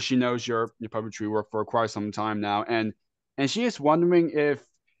and of course she knows your puppetry work for quite some time now, and she is wondering if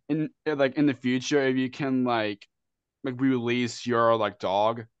in the future if you can release your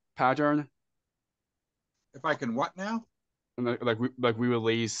dog pattern. If I can what now? And we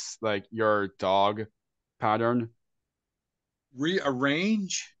release your dog pattern.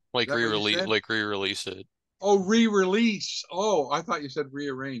 Rearrange? Re-release it. Oh, re-release. Oh, I thought you said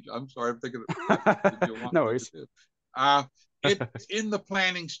rearrange. I'm sorry. I'm thinking what did you want no me worries. to do? It's in the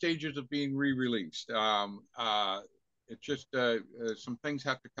planning stages of being re-released. It's just some things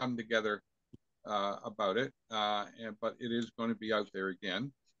have to come together about it, but it is going to be out there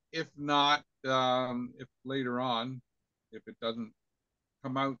again. If not, if later on, if it doesn't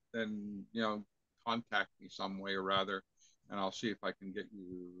come out, then contact me some way or rather, and I'll see if I can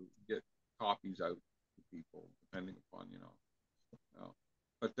get copies out to people, depending upon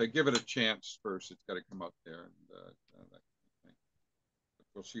But give it a chance first. It's got to come out there, and that kind of thing. But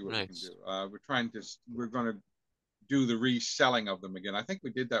we'll see what we can do. We're going to do the reselling of them again. I think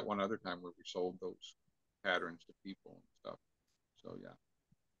we did that one other time where we sold those patterns to people and stuff. So yeah.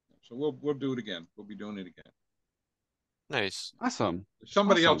 So we'll do it again. We'll be doing it again. Nice. Awesome.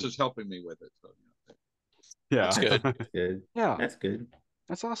 Somebody else is helping me with it. So yeah. That's good. Good. Yeah. That's good.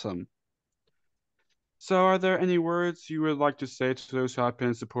 That's awesome. So are there any words you would like to say to those who have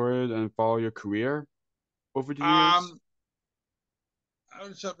been supported and follow your career over the years?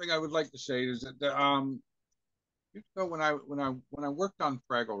 Something I would like to say is that years ago when I worked on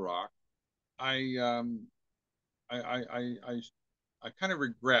Fraggle Rock, I kind of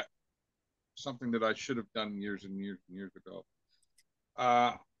regret something that I should have done years and years and years ago.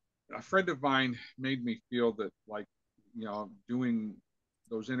 A friend of mine made me feel that doing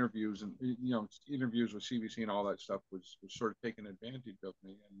those interviews and interviews with CBC and all that stuff was sort of taking advantage of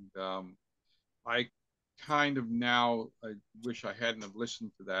me, and I kind of now I wish I hadn't have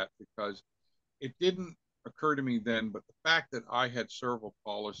listened to that, because it didn't occur to me then, but the fact that I had cerebral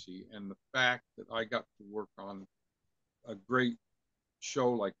palsy and the fact that I got to work on a great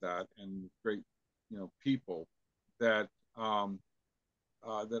show like that and great people, that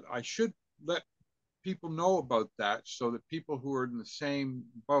that I should let people know about that, so that people who are in the same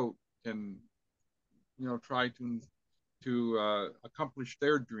boat can try to accomplish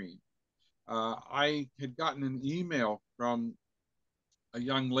their dream. I had gotten an email from a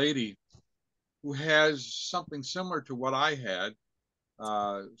young lady who has something similar to what I had.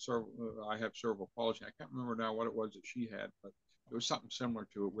 So I have cerebral palsy. I can't remember now what it was that she had, but it was something similar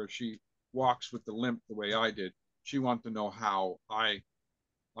to it, where she walks with the limp the way I did. She wanted to know how I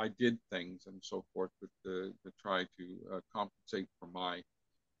did things and so forth, to try to compensate for my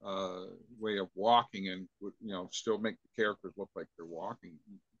way of walking, and still make the characters look like they're walking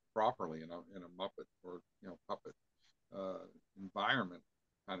properly in a Muppet or puppet environment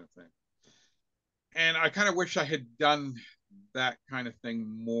kind of thing. And I kind of wish I had done that kind of thing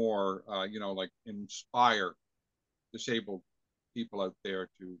more, like inspire disabled people out there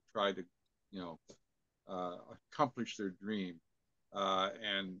to try to accomplish their dream. I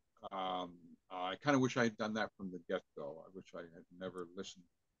kind of wish I had done that from the get-go. I wish I had never listened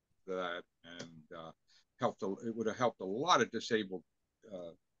that, and it would have helped a lot of disabled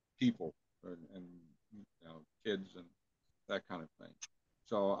people and kids and that kind of thing.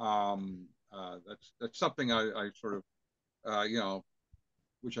 So that's something I sort of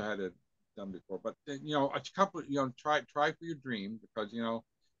wish I had done before. But a couple, try for your dream, because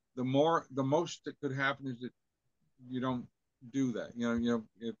the most that could happen is that you don't do that.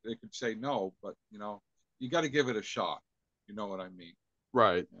 If they could say no, but you got to give it a shot. You know what I mean?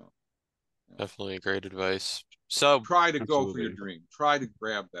 Right. Definitely great advice. So try to go for your dream. Try to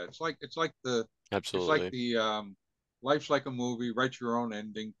grab that. It's like the life's like a movie. Write your own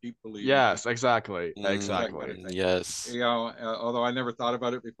ending. Keep believing. Yes, exactly. Exactly. Kind of yes. Although I never thought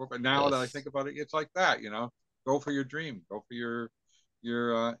about it before, but now that I think about it, it's like that. Go for your dream. Go for your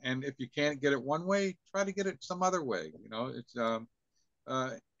and if you can't get it one way, try to get it some other way. It's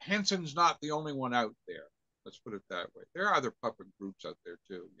Henson's not the only one out there. Let's put it that way. There are other puppet groups out there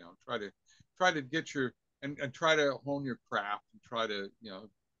too. Try to get your and try to hone your craft and try to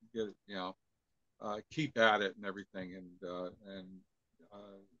get keep at it and everything, and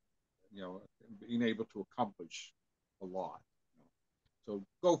being able to accomplish a lot. So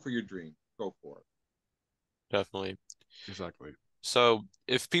go for your dream. Go for it. Definitely. Exactly. So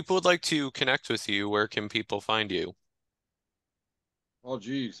if people would like to connect with you, where can people find you? Oh,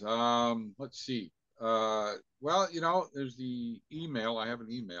 geez. Let's see. Well, there's the email. I have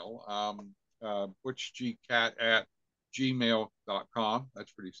an email. butchgcat@gmail.com.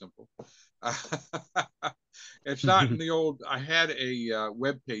 That's pretty simple. It's not in the old. I had a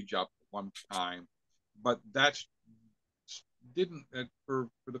web page up at one time, but that's didn't for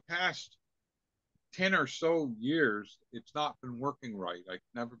the past 10 or so years. It's not been working right. I've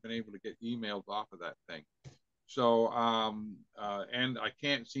never been able to get emails off of that thing. So and I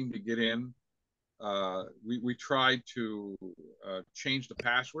can't seem to get in. We tried to change the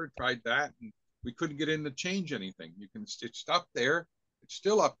password, tried that, and we couldn't get in to change anything. It's up there, it's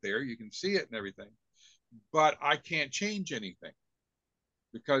still up there, you can see it and everything, but I can't change anything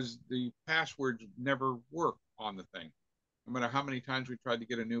because the passwords never work on the thing. No matter how many times we tried to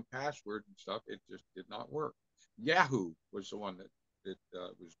get a new password and stuff, it just did not work. Yahoo was the one that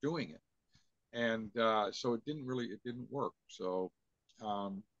was doing it, and so it didn't work. So,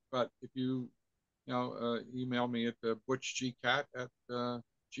 but if you email me at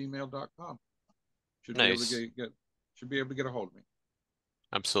butchgcat@gmail.com. Should be able to get a hold of me.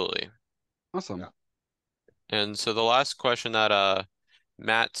 Absolutely. Awesome. Yeah. And so the last question that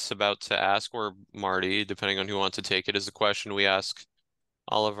Matt's about to ask, or Marty, depending on who wants to take it, is the question we ask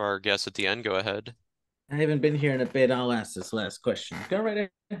all of our guests at the end. Go ahead. I haven't been here in a bit. I'll ask this last question. Go right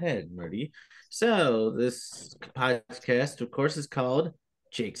ahead, Marty. So this podcast, of course, is called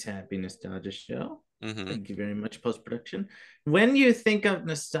Jake's Happy Nostalgia Show. Mm-hmm. Thank you very much, post-production. When you think of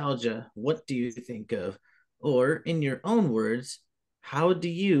nostalgia, what do you think of? Or in your own words, how do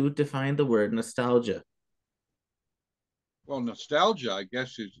you define the word nostalgia? Well, nostalgia, I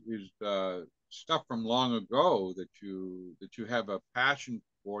guess, is stuff from long ago that you have a passion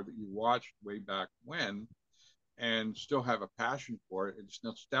for, that you watched way back when, and still have a passion for it. It's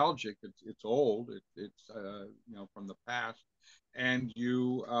nostalgic. It's old. It's from the past, and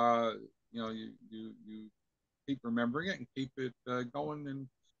you keep remembering it and keep it going and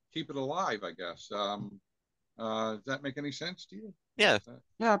keep it alive, I guess. Does that make any sense to you? Yeah.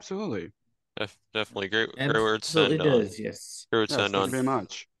 Yeah, absolutely. Definitely great words to Absolutely end does, on. yes. Great words to end Thank on. you very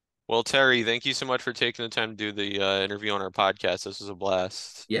much. Well, Terry, thank you so much for taking the time to do the interview on our podcast. This was a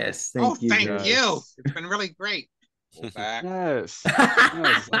blast. Yes, thank you. Thank guys. you. It's been really great. Back. Yes.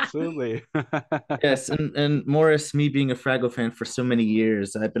 Yes, absolutely. Yes, and Morris, me being a Fraggle fan for so many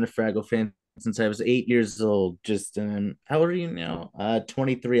years, I've been a Fraggle fan since I was 8 years old. Just how old are you now?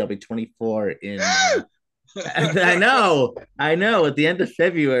 23. I'll be 24 in. I know. At the end of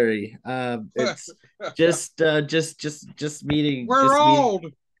February. It's just meeting. We're old.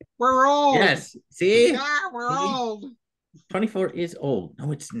 We're old. Yes. See. Yeah, we're old. 24 is old.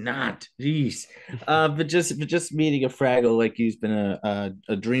 No, it's not. Jeez. But just meeting a Fraggle like you's been a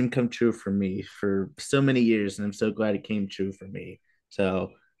dream come true for me for so many years, and I'm so glad it came true for me.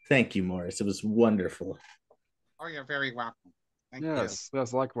 So thank you, Morris. It was wonderful. Oh, you're very welcome. Thank you. Yes,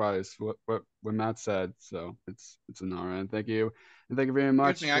 likewise. What Matt said. So it's an honor, and thank you very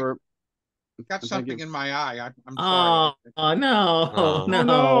much for. Got something in my eye. I'm sorry. Oh no! Oh.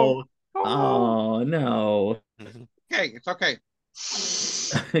 No! Oh, no! Okay, it's okay.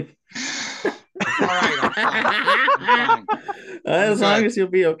 All right, I'm fine. As long as you'll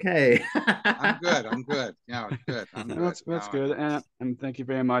be okay. I'm good. I'm good. Yeah, good. I'm good. That's good. And thank you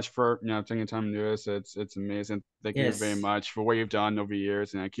very much for taking time to do this. It's amazing. Thank you very much for what you've done over the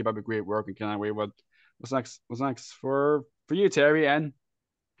years, and keep up the great work. And cannot wait what's next for you, Terry, and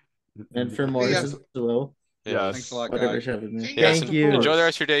for Morris as well. Yes. Thanks a lot, Whatever guys. Thank you. Enjoy the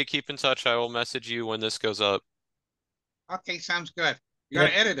rest of your day. Keep in touch. I will message you when this goes up. Okay, sounds good. You're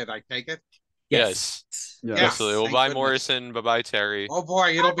gonna edit it, I take it. Yes. Absolutely. Well, bye, Morrison. Bye, Terry. Oh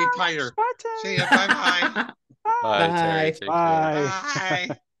boy, it'll be tighter. Bye, Terry. See you. Bye. Bye, Terry. Take Bye.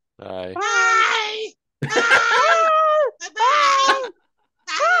 Bye. Bye. Bye.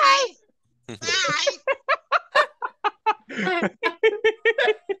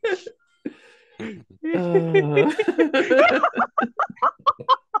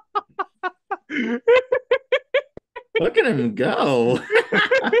 Look at him go.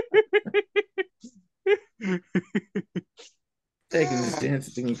 Taking his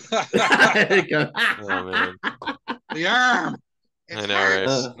dancing. Oh, man. The arm. I know, right?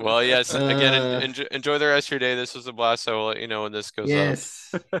 Well, yes. Again, enjoy the rest of your day. This was a blast. I will let you know when this goes up.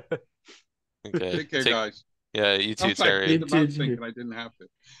 Okay. Take care, guys. Yeah, you too, Terry. I didn't have to.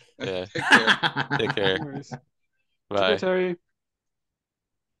 Yeah. Take care. Take care. Bye. Take care, Terry.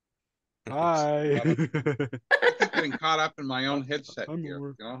 Bye. I keep getting caught up in my own headset here.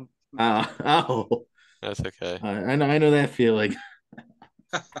 You know? That's okay. I know that feeling.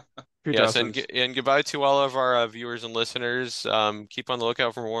 Yes, and goodbye to all of our viewers and listeners. Keep on the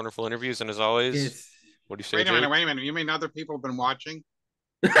lookout for more wonderful interviews, and as always, what do you say? Wait a minute. You mean other people have been watching?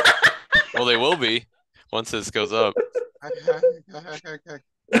 Well, they will be once this goes up.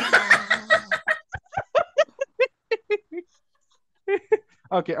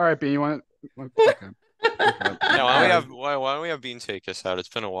 Okay, all right, Bean. You want? Okay. Now, why don't we have Bean take us out? It's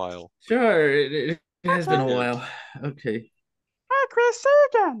been a while. Sure, it has been a while. Okay. Hi, Chris. See you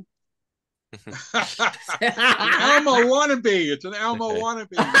again. Elmo wannabe. It's an Elmo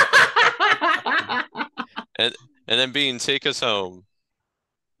wannabe. And then Bean, take us home.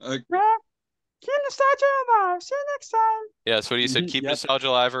 Keep nostalgia alive. See you next time. Yes, what you said. Keep nostalgia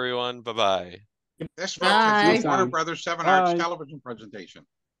alive, everyone. Bye-bye. This was Warner Brothers 7 Arts television presentation.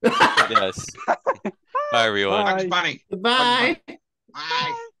 Yes. Bye, everyone. Bugs Bunny. Bye.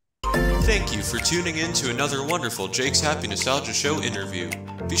 Bye. Thank you for tuning in to another wonderful Jake's Happy Nostalgia Show interview.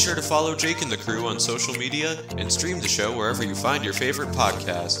 Be sure to follow Jake and the crew on social media and stream the show wherever you find your favorite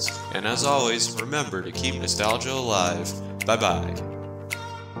podcasts. And as always, remember to keep nostalgia alive. Bye-bye.